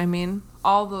 You know what I mean?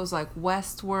 All those like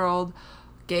Westworld,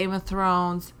 Game of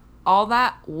Thrones, all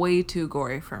that way too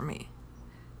gory for me.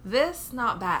 This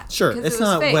not bad. Sure, it's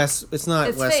not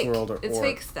Westworld or it's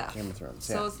fake stuff. Game of Thrones.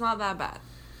 So it's not that bad.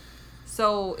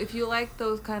 So if you like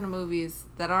those kind of movies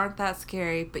that aren't that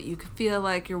scary, but you can feel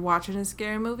like you're watching a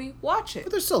scary movie, watch it.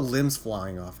 But there's still limbs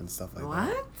flying off and stuff like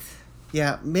that. What?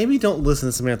 Yeah, maybe don't listen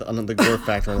to Samantha on the gore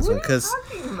factor on this one because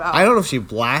about? I don't know if she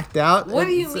blacked out. What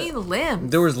do you mean limbs?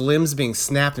 There was limbs being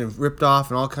snapped and ripped off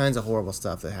and all kinds of horrible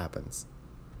stuff that happens.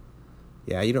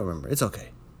 Yeah, you don't remember. It's okay.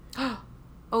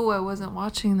 Oh, I wasn't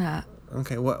watching that.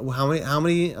 Okay, how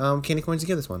many candy corns did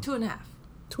you give this one? 2.5.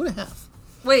 2.5.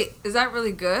 Wait, is that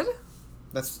really good?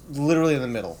 That's literally in the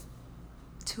middle.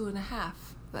 2.5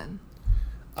 then.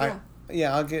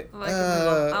 I'll get.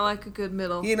 I like a good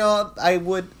middle. I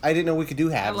didn't know we could do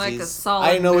halvesies. I like a solid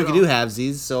I didn't know middle. we could do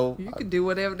halvesies, so you can do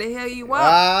whatever the hell you want.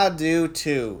 I'll do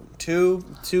 2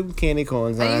 candy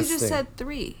corns. You just said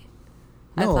 3.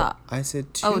 No, I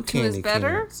said 2 2 candy is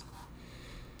better? corns.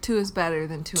 2 is better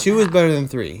than 2.5. 2 is better than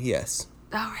 3. Yes.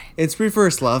 All right. It's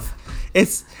reverse, love.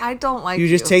 I don't like you.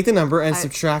 You just take the number and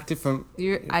subtract it from.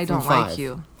 I don't like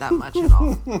you that much at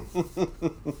all.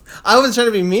 I wasn't trying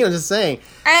to be mean. I'm just saying.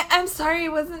 I'm sorry. I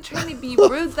wasn't trying to be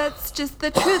rude. That's just the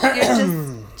truth.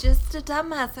 You're just a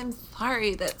dumbass. I'm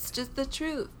sorry. That's just the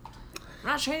truth. I'm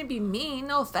not trying to be mean.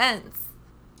 No offense.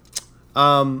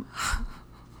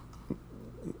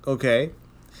 Okay.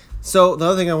 So the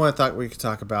other thing I thought we could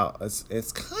talk about is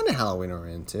it's kind of Halloween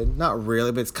oriented, not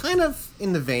really, but it's kind of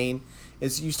in the vein.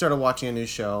 Is you started watching a new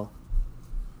show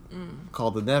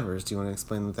called The Nevers. Do you want to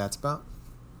explain what that's about?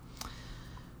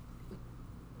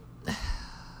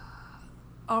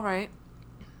 All right.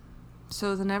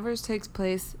 So The Nevers takes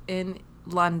place in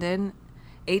London,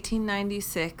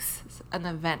 1896. An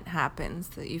event happens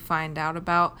that you find out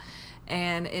about,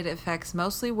 and it affects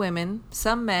mostly women,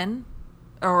 some men,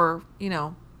 or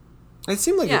It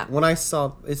seemed like when I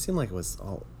saw it seemed like it was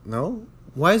all no.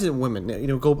 Why is it women?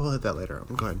 Go hit that later.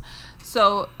 Go ahead.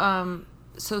 So,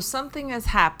 so something has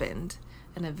happened.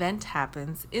 An event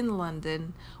happens in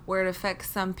London where it affects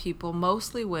some people,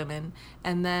 mostly women,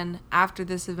 and then after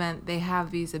this event, they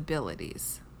have these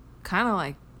abilities, kind of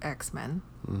like X-Men,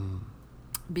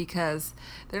 because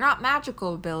they're not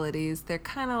magical abilities. They're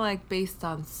kind of like based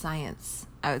on science,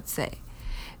 I would say.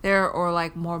 Or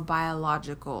like more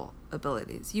biological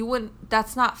abilities.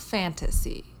 That's not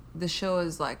fantasy. The show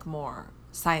is like more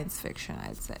science fiction,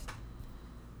 I'd say.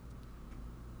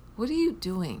 What are you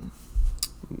doing?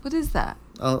 What is that?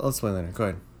 I'll explain later. Go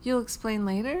ahead. You'll explain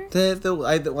later?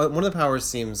 One of the powers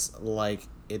seems like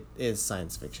it is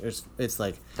science fiction. It's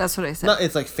like that's what I said. No,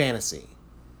 it's like fantasy.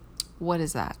 What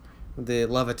is that? The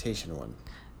levitation one.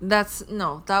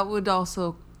 That would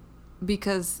also.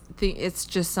 Because it's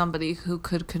just somebody who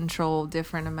could control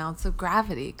different amounts of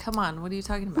gravity. Come on, what are you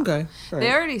talking about? Okay. Right.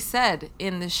 They already said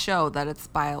in this show that it's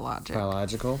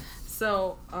biological.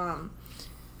 So,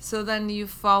 so then you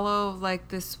follow like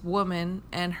this woman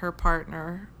and her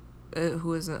partner,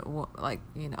 who is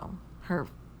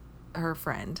her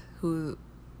friend, who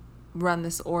run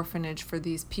this orphanage for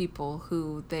these people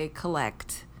who they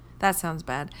collect. That sounds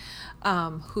bad.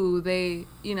 Who they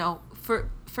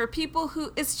for people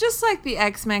who, it's just like the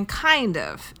X-Men kind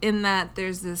of, in that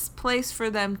there's this place for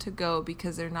them to go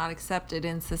because they're not accepted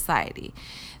in society.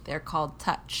 They're called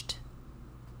Touched.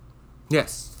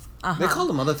 Yes. They call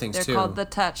them other things, They're too. called the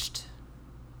Touched.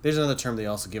 There's another term they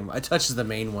also give them. I Touch is the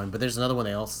main one, but there's another one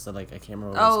they also said, like, I can't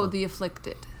remember what Oh, it's the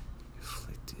Afflicted.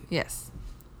 Afflicted. Yes.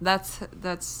 That's...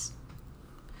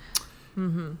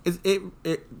 Mm-hmm.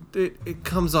 It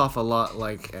comes off a lot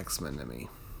like X-Men to me.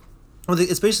 Well,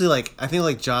 especially, like, I think,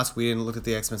 like, Joss Whedon looked at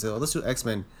the X-Men and said, oh, let's do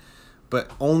X-Men,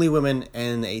 but only women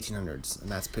in the 1800s,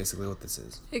 and that's basically what this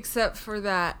is. Except for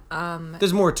that,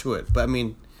 There's more to it, but, I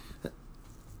mean,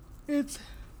 it's...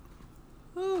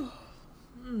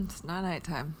 it's not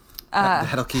nighttime.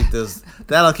 That'll keep those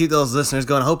listeners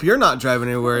going. I hope you're not driving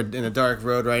anywhere in a dark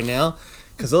road right now,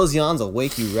 because those yawns will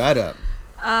wake you right up.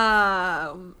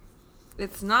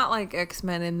 It's not like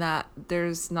X-Men in that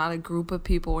there's not a group of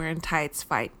people wearing tights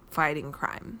fighting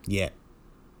crime Yet.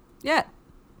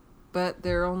 but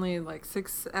they're only like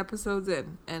 6 episodes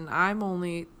in, and I'm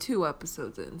only 2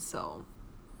 episodes in, so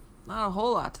not a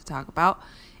whole lot to talk about.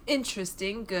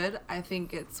 Interesting, good. I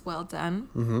think it's well done.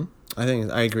 Mm-hmm.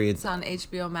 I agree. It's on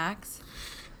HBO Max.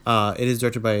 It is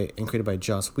directed by and created by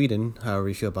Joss Whedon. However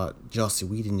you feel about Joss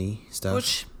Whedon-y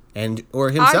stuff, or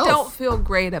himself. I don't feel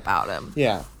great about him.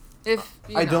 Yeah.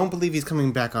 I don't believe he's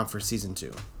coming back on for season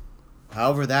 2.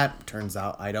 However that turns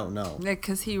out, I don't know.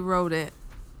 Because he wrote it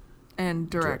and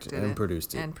directed it. And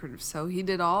produced it. So he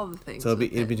did all the things. So it'd be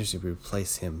interesting to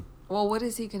replace him. Well, what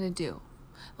is he going to do?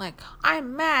 Like,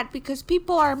 I'm mad because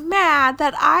people are mad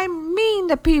that I'm mean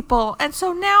to people, and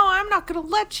so now I'm not going to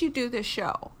let you do this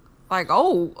show. Like,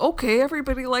 oh, okay,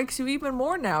 everybody likes you even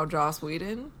more now, Joss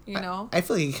Whedon, you know? I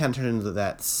feel like he kind of turned into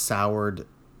that soured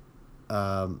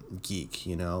geek,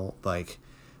 you know? Like,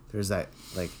 there's that,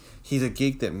 like, he's a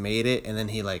geek that made it, and then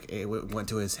he, like, it went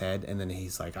to his head, and then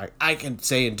he's like, I can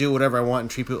say and do whatever I want and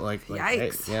treat people like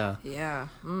Yikes. Hey, yeah. Yeah.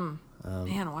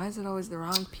 Man, why is it always the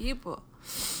wrong people?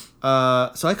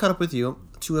 So I caught up with you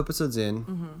 2 episodes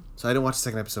in. So I didn't watch the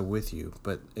second episode with you,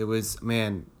 but it was,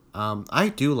 man, I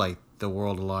do like the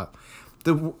world a lot.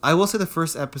 I will say the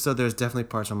first episode, there's definitely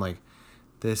parts where I'm like,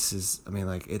 this is, I mean,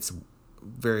 like, it's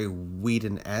very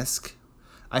Whedon-esque.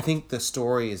 I think the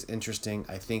story is interesting.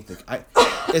 I think that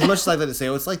as much as I like to say,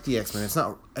 oh, it's like the X-Men. It's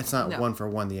not No. one for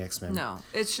one the X-Men. No,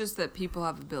 it's just that people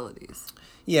have abilities.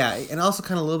 Yeah, and also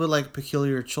kind of a little bit like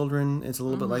Peculiar Children. It's a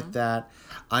little bit like that.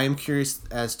 I am curious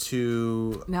as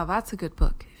to... Now, that's a good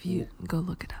book. If you go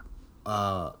look it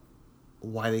up.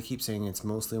 Why they keep saying it's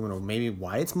mostly women, or maybe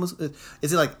why it's mostly...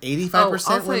 Is it like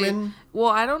 85% women? Well,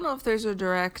 I don't know if there's a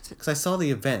direct... Because I saw the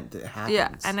event that happens.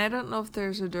 Yeah, and I don't know if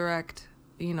there's a direct,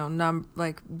 you know,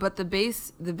 but the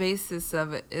basis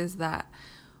of it is that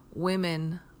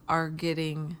women are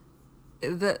getting...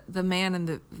 The man in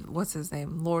the, what's his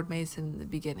name, Lord Mason in the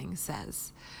beginning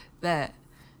says that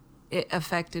it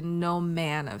affected no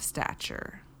man of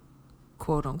stature,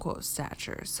 quote unquote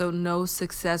stature. So no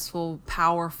successful,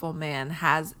 powerful man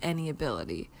has any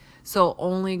ability. So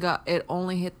it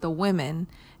only hit the women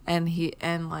and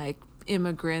like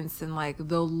immigrants and like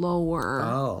the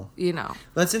lower, you know.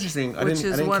 That's interesting. I Which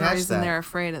didn't is one catch reason that. they're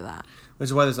afraid of that. Which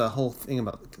is why there's a whole thing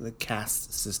about the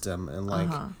caste system, and like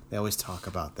they always talk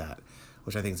about that,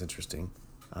 which I think is interesting.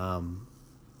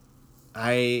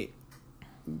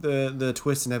 The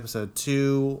twist in episode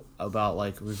 2 about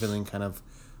like revealing kind of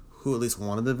who at least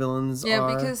one of the villains are. Yeah,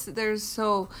 because there's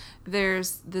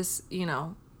this, you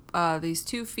know, these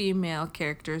 2 female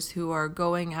characters who are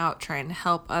going out trying to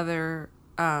help other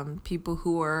people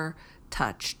who are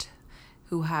touched,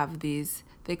 who have these,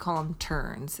 they call them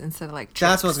turns instead of like tricks.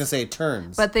 That's what I was gonna say,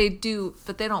 turns. But they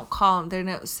don't call them, they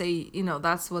don't say, you know,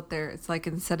 that's what it's like,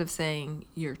 instead of saying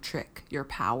your trick, your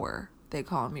power, they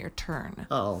call them your turn.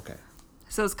 Oh, okay.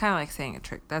 So it's kind of like saying a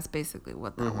trick. That's basically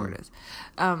what that word is.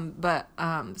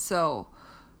 So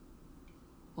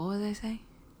what was I saying?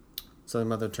 Something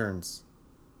about their turns.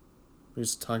 We're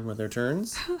just talking about their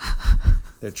turns,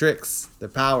 their tricks, their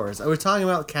powers. I was talking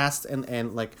about cast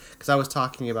and like, because I was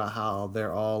talking about how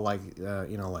they're all like,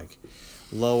 you know, like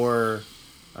lower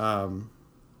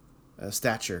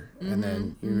stature, and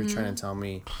then you were trying to tell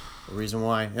me the reason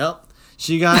why. Yep,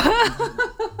 she got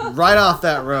right off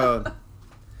that road.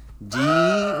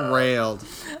 Derailed.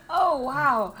 Oh,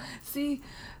 wow. See,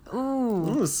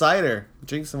 Ooh, cider.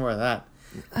 Drink some more of that.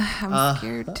 I'm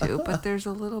scared too, but there's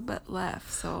a little bit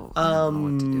left, so I don't know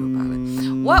what to do about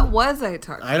it. What was I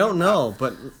talking about? I don't know,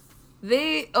 but...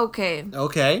 Okay.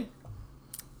 Okay.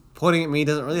 Pointing at me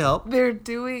doesn't really help. They're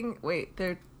doing... Wait,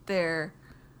 they're...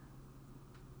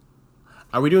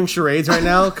 Are we doing charades right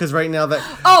now? Because right now that...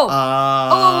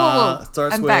 Whoa.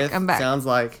 Starts I'm with... back. Sounds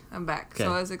like... I'm back. Okay.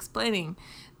 So I was explaining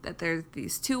that there's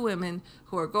these two women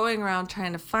who are going around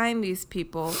trying to find these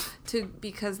people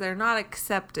because they're not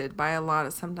accepted by a lot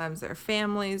of, sometimes their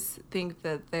families think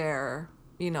that they're,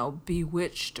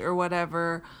 bewitched or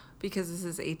whatever, because this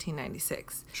is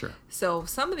 1896. Sure. So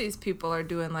some of these people are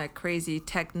doing like crazy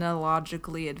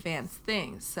technologically advanced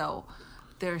things. So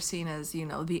they're seen as,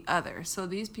 the other. So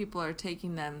these people are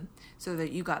taking them so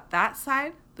that you got that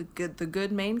side, the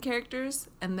good main characters,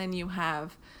 and then you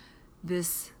have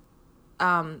this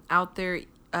out there,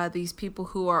 these people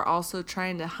who are also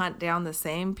trying to hunt down the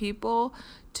same people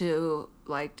to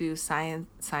like do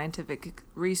scientific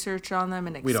research on them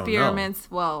and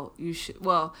experiments. Well,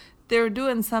 they're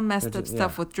doing some messed up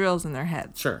stuff with drills in their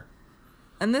heads. Sure.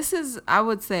 And this is, I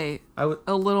would say,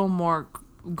 a little more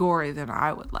gory than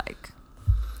I would like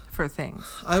for things.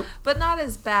 But not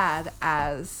as bad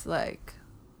as like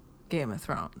Game of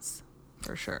Thrones,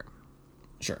 for sure.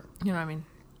 Sure. You know what I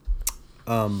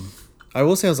mean? I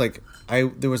will say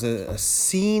there was a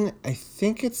scene, I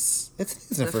think it's the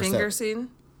first finger scene?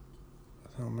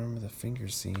 I don't remember the finger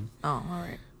scene. Oh, all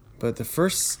right. But the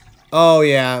first,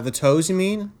 the toes you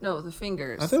mean? No, the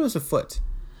fingers. I thought it was a foot.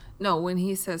 No, when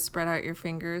he says spread out your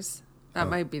fingers, that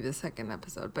might be the second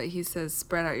episode, but he says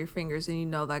spread out your fingers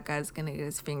and that guy's going to get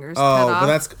his fingers cut off. Oh, but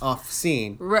that's off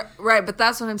scene. Right, but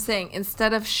that's what I'm saying.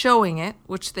 Instead of showing it,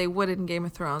 which they would in Game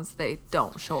of Thrones, they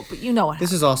don't show it, but what happens.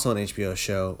 This is also an HBO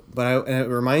show, but and it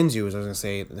reminds you, as I was going to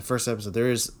say, in the first episode, there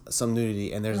is some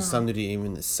nudity, and there's some nudity even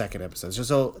in the second episode.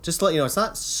 So just to let you know, it's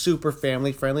not super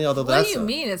family friendly, although What do you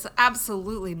mean it's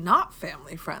absolutely not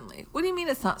family friendly? What do you mean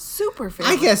it's not super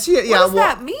family? I guess, yeah. What does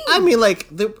that mean? I mean, like,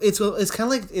 it's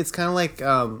kind of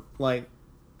like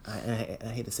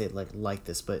I hate to say it like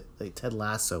this, but like Ted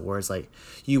Lasso, where it's like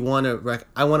I want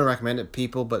to recommend it to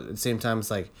people, but at the same time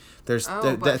it's like there's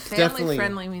but family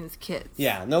friendly means kids.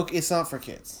 Yeah, no, it's not for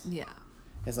kids. Yeah,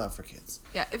 it's not for kids.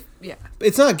 Yeah,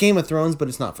 it's not Game of Thrones, but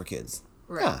it's not for kids.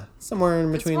 Right. Yeah, somewhere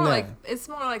in between that. It's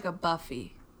more like a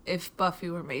Buffy, if Buffy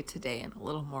were made today and a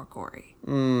little more gory.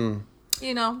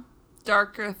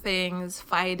 Darker things,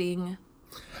 fighting,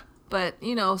 but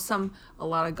a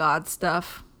lot of God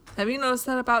stuff. Have you noticed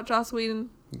that about Joss Whedon?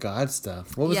 God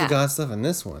stuff. What was the God stuff in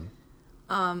this one?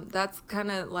 That's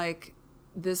kind of like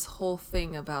this whole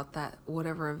thing about that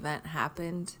whatever event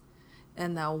happened,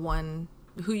 and that one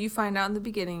who you find out in the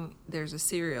beginning, there's a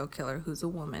serial killer who's a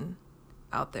woman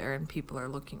out there, and people are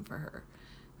looking for her.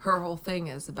 Her whole thing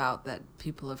is about that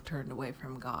people have turned away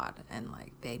from God, and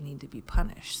like they need to be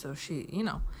punished. So she,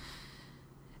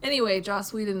 Anyway,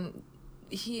 Joss Whedon,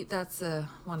 that's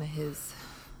one of his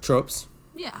tropes.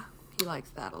 Yeah, he likes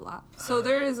that a lot. So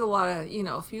there is a lot of,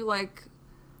 if you like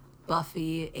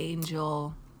Buffy,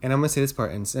 Angel. And I'm going to say this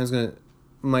part, and Sam's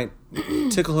might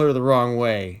tickle her the wrong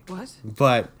way. What?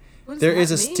 But there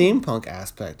is a steampunk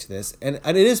aspect to this, and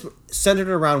it is centered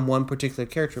around one particular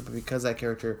character, but because that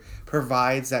character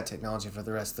provides that technology for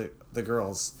the rest of the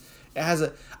girls, it has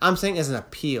I'm saying as an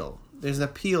appeal. There's an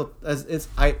appeal.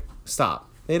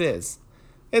 It is.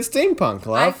 It's steampunk,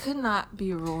 love. I could not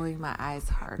be rolling my eyes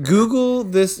harder. Google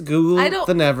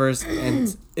the Nevers,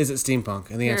 and is it steampunk?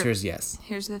 And the answer is yes.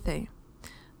 Here's the thing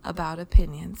about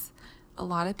opinions. A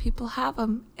lot of people have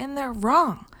them, and they're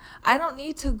wrong. I don't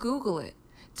need to Google it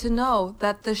to know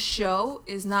that the show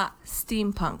is not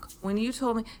steampunk. When you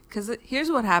told me, because here's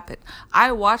what happened.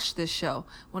 I watched this show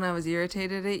when I was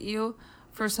irritated at you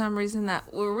for some reason that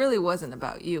really wasn't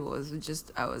about you. It was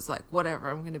just, I was like, whatever,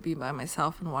 I'm going to be by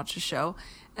myself and watch a show.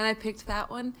 And I picked that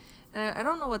one. And I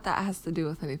don't know what that has to do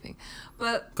with anything.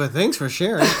 But thanks for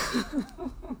sharing.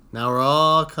 Now we're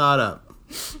all caught up.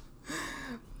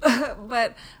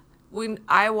 But when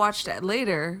I watched it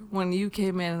later, when you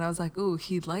came in and I was like, ooh,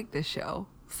 he'd like this show.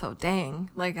 So dang,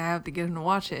 like I have to get him to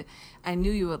watch it. I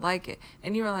knew you would like it.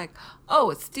 And you were like, oh,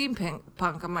 it's steampunk.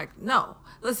 I'm like, no.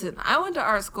 Listen, I went to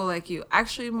art school like you.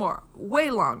 Actually more, way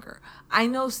longer. I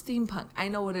know steampunk. I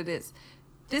know what it is.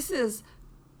 This is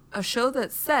a show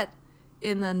that's set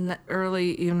in the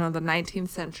early, the 19th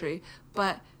century,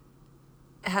 but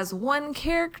has one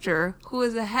character who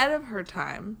is ahead of her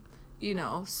time,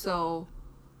 so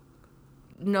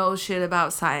knows shit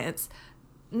about science.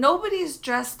 Nobody's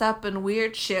dressed up in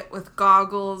weird shit with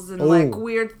goggles and like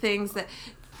weird things that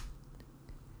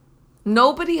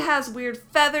nobody has weird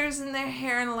feathers in their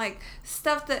hair and like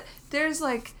stuff that there's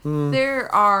like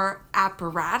there are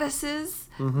apparatuses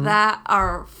that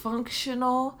are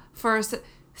functional for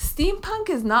steampunk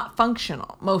is not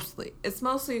functional mostly. It's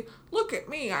mostly look at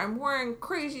me, I'm wearing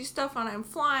crazy stuff and I'm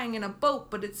flying in a boat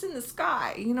but it's in the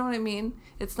sky. You know what I mean?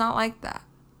 It's not like that.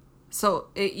 So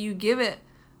you give it.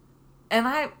 And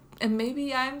and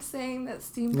maybe I'm saying that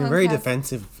steampunk. You're very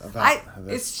defensive about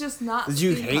this. It's just not. Did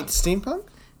you steampunk. hate steampunk?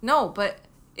 No, but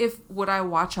would I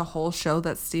watch a whole show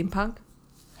that's steampunk?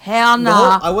 Hell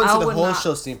no. I wouldn't say the whole not.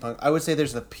 show steampunk. I would say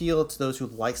there's an appeal to those who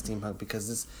like steampunk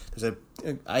because there's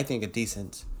I think a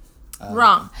decent.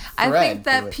 Wrong. I think to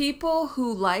that it. people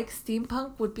who like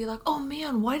steampunk would be like, oh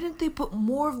man, why didn't they put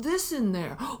more of this in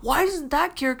there? Why doesn't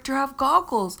that character have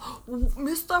goggles?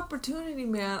 Missed opportunity,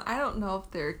 man. I don't know if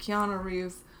they're Keanu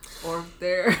Reeves or if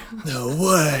they're... No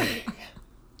way.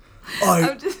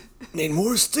 I need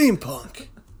more steampunk.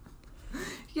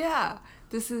 Yeah,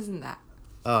 this isn't that.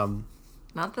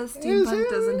 Not that Is steampunk it?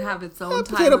 doesn't have its own time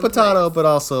Potato, and place. but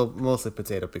also mostly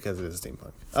potato because it is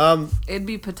steampunk. It'd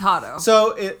be potato.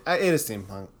 So it is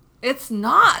steampunk. It's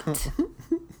not.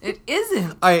 It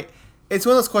isn't. It's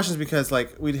one of those questions because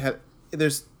like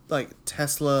there's like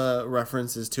Tesla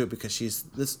references to it because she's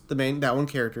that one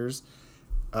character's.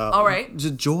 All right.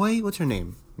 Joy, what's her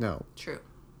name? No, True.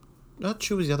 not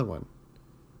True was the other one.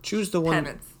 Choose the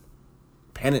one.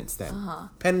 Penance then.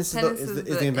 Penance is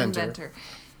the inventor.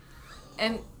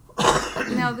 And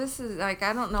now this is like,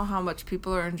 I don't know how much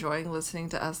people are enjoying listening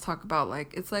to us talk about,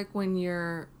 like, it's like when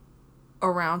you're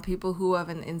around people who have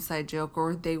an inside joke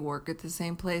or they work at the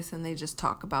same place and they just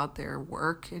talk about their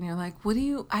work and you're like,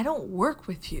 I don't work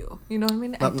with you. You know what I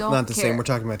mean? I don't Not the care. same. We're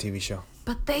talking about a TV show.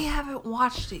 But they haven't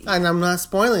watched it. And I'm not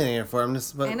spoiling anything for them.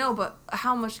 I know, but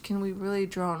how much can we really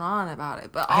drone on about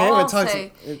it? But I all I'll haven't talked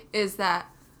say is that,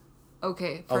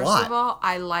 okay, A first lot. of all,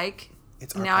 I like...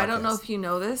 It's our Now, I don't know podcast. if you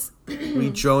know this. We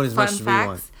drone as much as we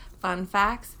want. Fun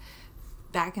facts.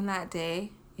 Back in that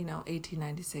day,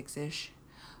 1896-ish,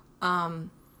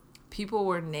 people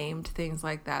were named things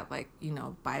like that, like,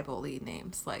 Bible-y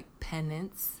names, like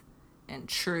Penance and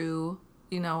True,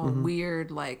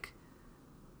 weird, like,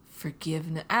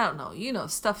 forgiveness. I don't know,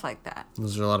 stuff like that.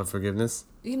 Was there a lot of forgiveness?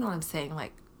 You know what I'm saying?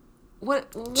 Like,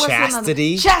 what's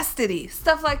Chastity? Chastity.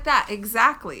 Stuff like that.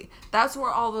 Exactly. That's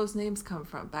where all those names come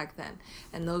from back then.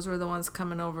 And those were the ones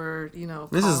coming over,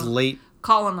 This is late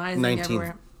colonizing 19th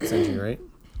everywhere. century, right?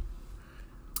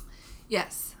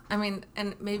 Yes. I mean,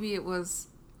 and maybe it was...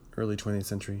 Early 20th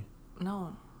century.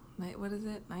 No. What is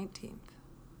it? 19th.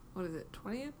 What is it?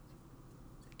 20th?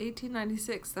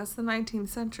 1896. That's the 19th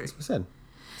century. That's what I said.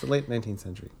 It's the late 19th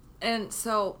century. And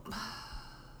so...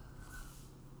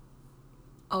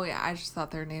 Oh, yeah. I just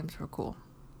thought their names were cool.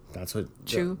 That's what...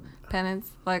 True.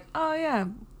 Penance. Like, oh, yeah.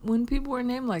 When people were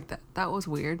named like that. That was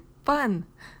weird. Fun.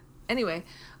 Anyway.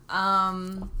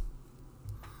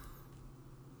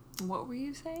 What were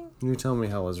you saying? You were telling me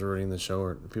how I was ruining the show,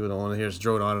 or people don't want to hear us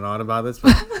drone on and on about this,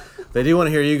 but they do want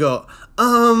to hear you go,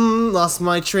 lost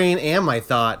my train and my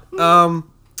thought. I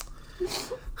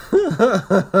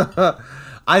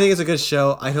think it's a good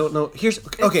show. I don't know. Here's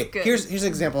an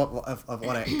example of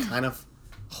what I kind of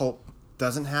hope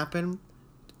doesn't happen.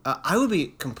 I would be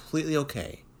completely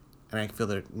okay, and I feel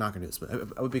they're not going to do this, but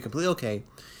I would be completely okay,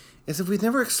 is if we'd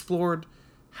never explored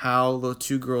how the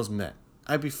two girls met.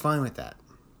 I'd be fine with that.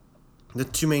 The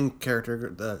two main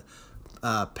characters, the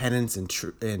Penance and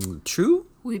True.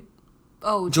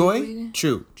 Joy?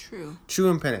 True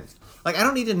and Penance. Like, I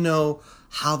don't need to know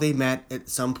how they met at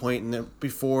some point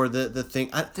before the thing.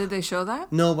 Did they show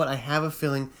that? No, but I have a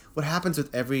feeling what happens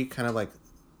with every kind of like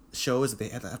show is that they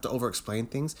have to over-explain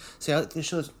things. See, they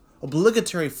show this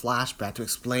obligatory flashback to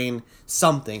explain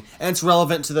something, and it's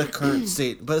relevant to the current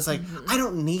state. But it's like, I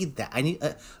don't need that.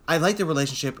 I like the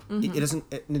relationship. It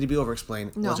doesn't need to be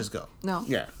over-explained. No. Let's just go. No.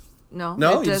 Yeah. No, No?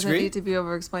 it You doesn't disagree? need to be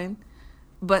over-explained.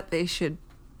 But they should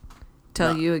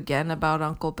tell you again about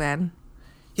Uncle Ben.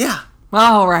 Yeah.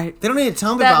 All right. They don't need to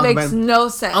tell me That about Uncle makes Ben. no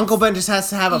sense. Uncle Ben just has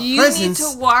to have a You presence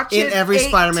need to watch in it every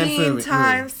Spider-Man 18 movie.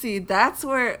 times. See, that's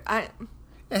where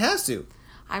It has to.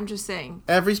 I'm just saying.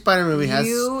 Every Spider-Man movie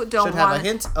You don't should have a want-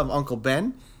 hint of Uncle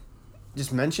Ben.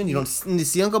 Just mentioned. You don't need to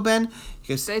see Uncle Ben.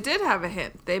 Because They did have a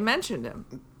hint. They mentioned him.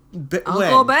 when?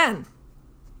 Uncle Ben.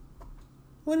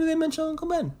 When did they mention Uncle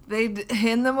Ben?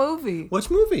 In the movie. Which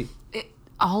movie?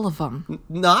 All of them.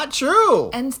 Not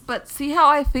true. But see how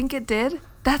I think it did?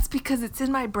 That's because it's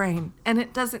in my brain, and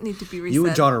it doesn't need to be reset. You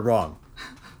and John are wrong.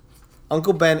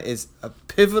 Uncle Ben is a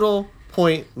pivotal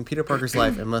point in Peter Parker's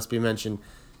life and must be mentioned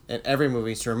in every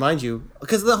movie to remind you,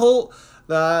 because the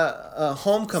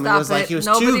Homecoming Stop was like it. he was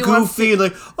Nobody too wants goofy,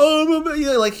 like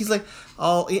like he's like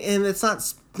and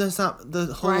that's not the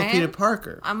whole of Ryan, Peter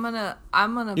Parker. I'm gonna.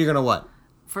 You're gonna what?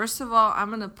 First of all, I'm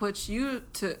gonna put you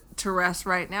to rest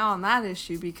right now on that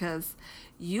issue because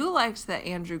you liked the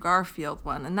Andrew Garfield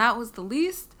one, and that was the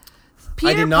least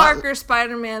Peter Parker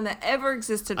Spider-Man that ever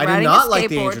existed. I did riding not a like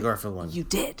the skateboard. Andrew Garfield one. You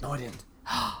did. No, I didn't.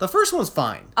 The first one's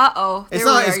fine. Uh-oh. It's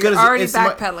not as good as already it's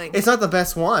backpedaling. It's not the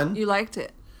best one. You liked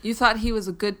it. You thought he was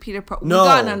a good Peter Parker. No. We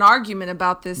got in an argument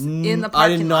about this in the parking lot. I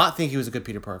did not think he was a good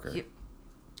Peter Parker.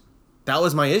 That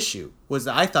was my issue. Was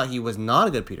that I thought he was not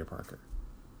a good Peter Parker.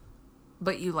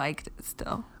 But you liked it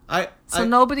still. So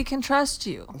nobody can trust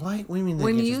you. Why? What do you mean?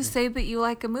 When you say that you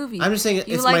like a movie, I'm just saying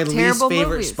it's my least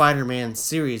favorite Spider-Man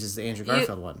series is the Andrew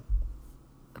Garfield one.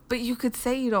 But you could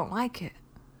say you don't like it.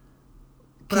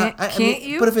 But Can't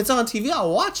you? But if it's on TV,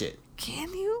 I'll watch it.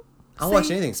 Can you? I'll watch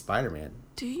anything Spider-Man.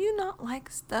 Do you not like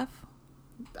stuff?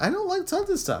 I don't like tons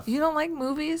of stuff. You don't like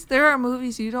movies? There are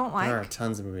movies you don't like? There are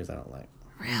tons of movies I don't like.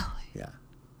 Really? Yeah.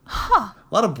 Huh.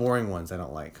 A lot of boring ones I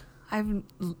don't like.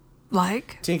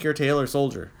 Tinker, Tailor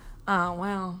Soldier. Oh,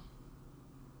 well.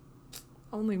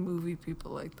 Only movie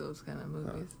people like those kind of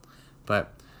movies.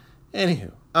 But,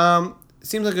 anywho.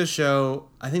 Seems like a show.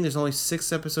 I think there's only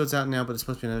 6 episodes out now, but it's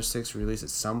supposed to be another 6 released at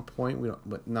some point.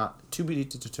 But not to be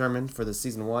determined for the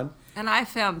season 1. And I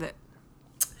found it.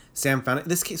 Sam found it.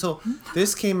 This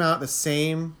came out around the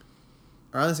same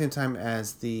time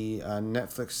as the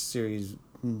Netflix series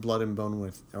Blood and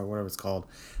Bone or whatever it's called,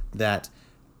 that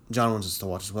John wants us to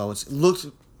watch as well, which looks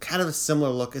kind of a similar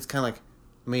look. It's kind of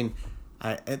like,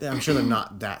 I'm sure they're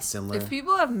not that similar. If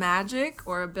people have magic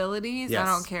or abilities, yes. I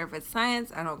don't care if it's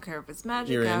science, I don't care if it's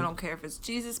magic, I don't care if it's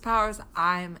Jesus powers,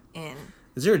 I'm in.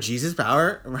 Is there a Jesus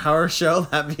power show?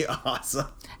 That'd be awesome.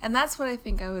 And that's what I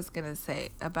think I was going to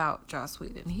say about Joss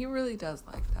Whedon. He really does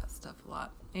like that stuff a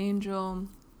lot. Angel.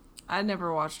 I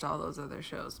never watched all those other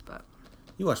shows, but...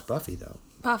 You watched Buffy, though.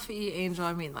 Buffy,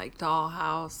 Angel, like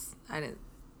Dollhouse. I didn't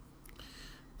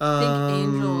think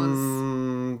Angel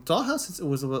was... Dollhouse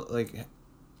was a little, like...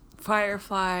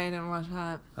 Firefly, I didn't watch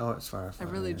that. Oh, it's Firefly. I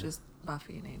really just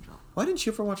Buffy and Angel. Why didn't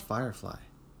you ever watch Firefly?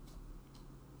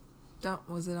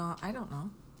 Was it on? I don't know.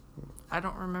 I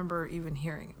don't remember even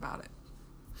hearing about it.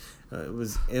 It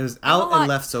was out and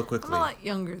left so quickly. I'm a lot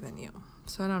younger than you,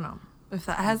 so I don't know if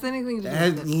that has anything to do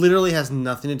with it. It literally has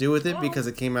nothing to do with it because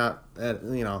it came out at,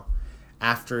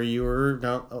 after you were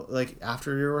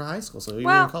after you were high school, so you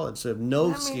were in college, so you have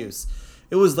no excuse.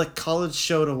 It was like college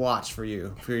show to watch for your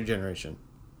generation.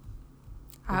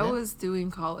 Okay? I was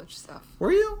doing college stuff.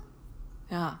 Were you?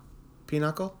 Yeah.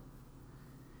 Pinochle?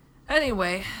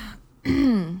 Anyway,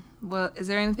 well, is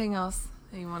there anything else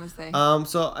that you want to say?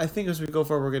 So I think as we go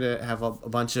forward, we're gonna have a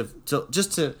bunch of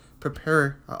just to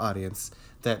prepare our audience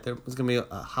that there was gonna be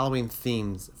Halloween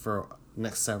themes for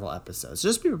next several episodes.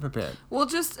 Just be prepared. Well,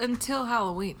 just until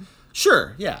Halloween.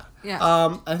 Sure. Yeah. Yeah.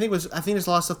 I think there's a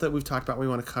lot of stuff that we've talked about we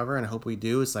want to cover, and I hope we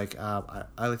do. It's like I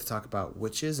like to talk about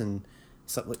witches and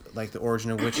stuff like the origin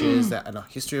of witches, and the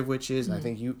history of witches. And I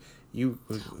think you.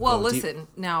 Well, listen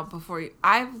now before you.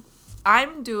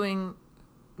 I'm doing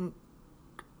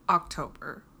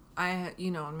October.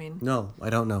 You know what I mean? No, I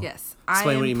don't know. Yes.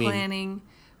 Explain what you mean. I am planning.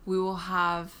 We will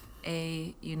have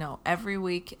every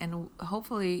week, and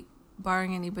hopefully,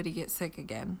 barring anybody get sick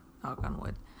again, knock on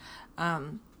wood,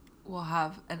 we'll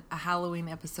have a Halloween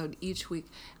episode each week.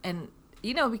 And,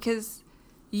 because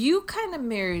you kind of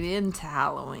married into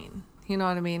Halloween. You know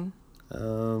what I mean?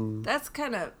 That's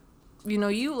kind of...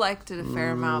 you liked it a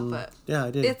fair amount, but yeah,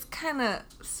 I did. It's kind of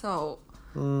so.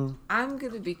 I'm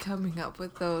gonna be coming up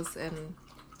with those, and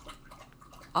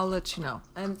I'll let you know.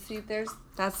 And see,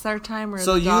 that's our time.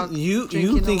 So you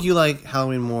think you like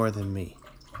Halloween more than me?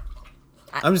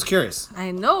 I'm just curious.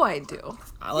 I know I do.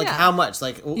 How much?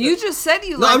 Like you just said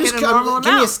you like it a normal amount.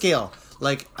 Give me a scale.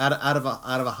 Like out of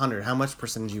 100, how much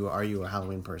percentage are you a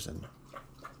Halloween person?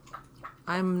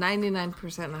 I'm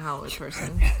 99% a Halloween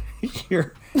person.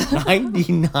 You're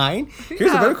 99?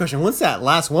 Here's a better question. What's that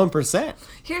last 1%?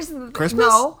 Here's the Christmas?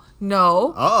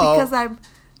 No. Uh-oh. Because I'm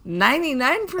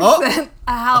 99%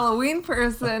 a Halloween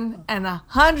person and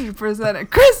 100% a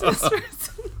Christmas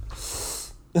person.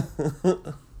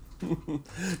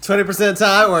 20% of the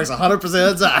time works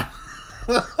 100% of the time.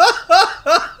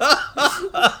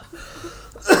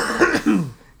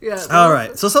 Yeah. All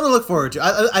right. So something to look forward to.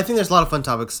 I think there's a lot of fun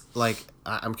topics. Like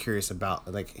I'm curious about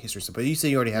history stuff. But you say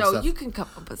you already have stuff. No, you can come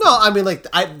up with. No, I mean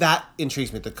that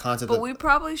intrigues me. The concept. But we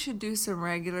probably should do some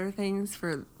regular things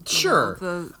for. Sure.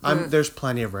 There's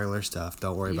plenty of regular stuff.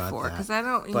 Don't worry about that. Because I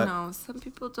don't. Some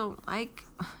people don't like.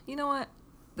 You know what?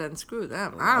 Then screw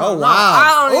them. I don't know.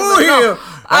 Wow! I don't even know.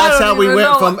 That's how we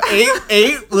went from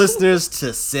eight listeners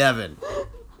to 7.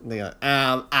 They go,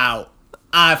 I'm out.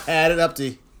 I've had it up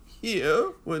to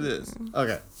here with this.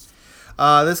 Okay.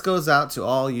 This goes out to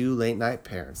all you late night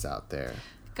parents out there.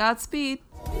 Godspeed.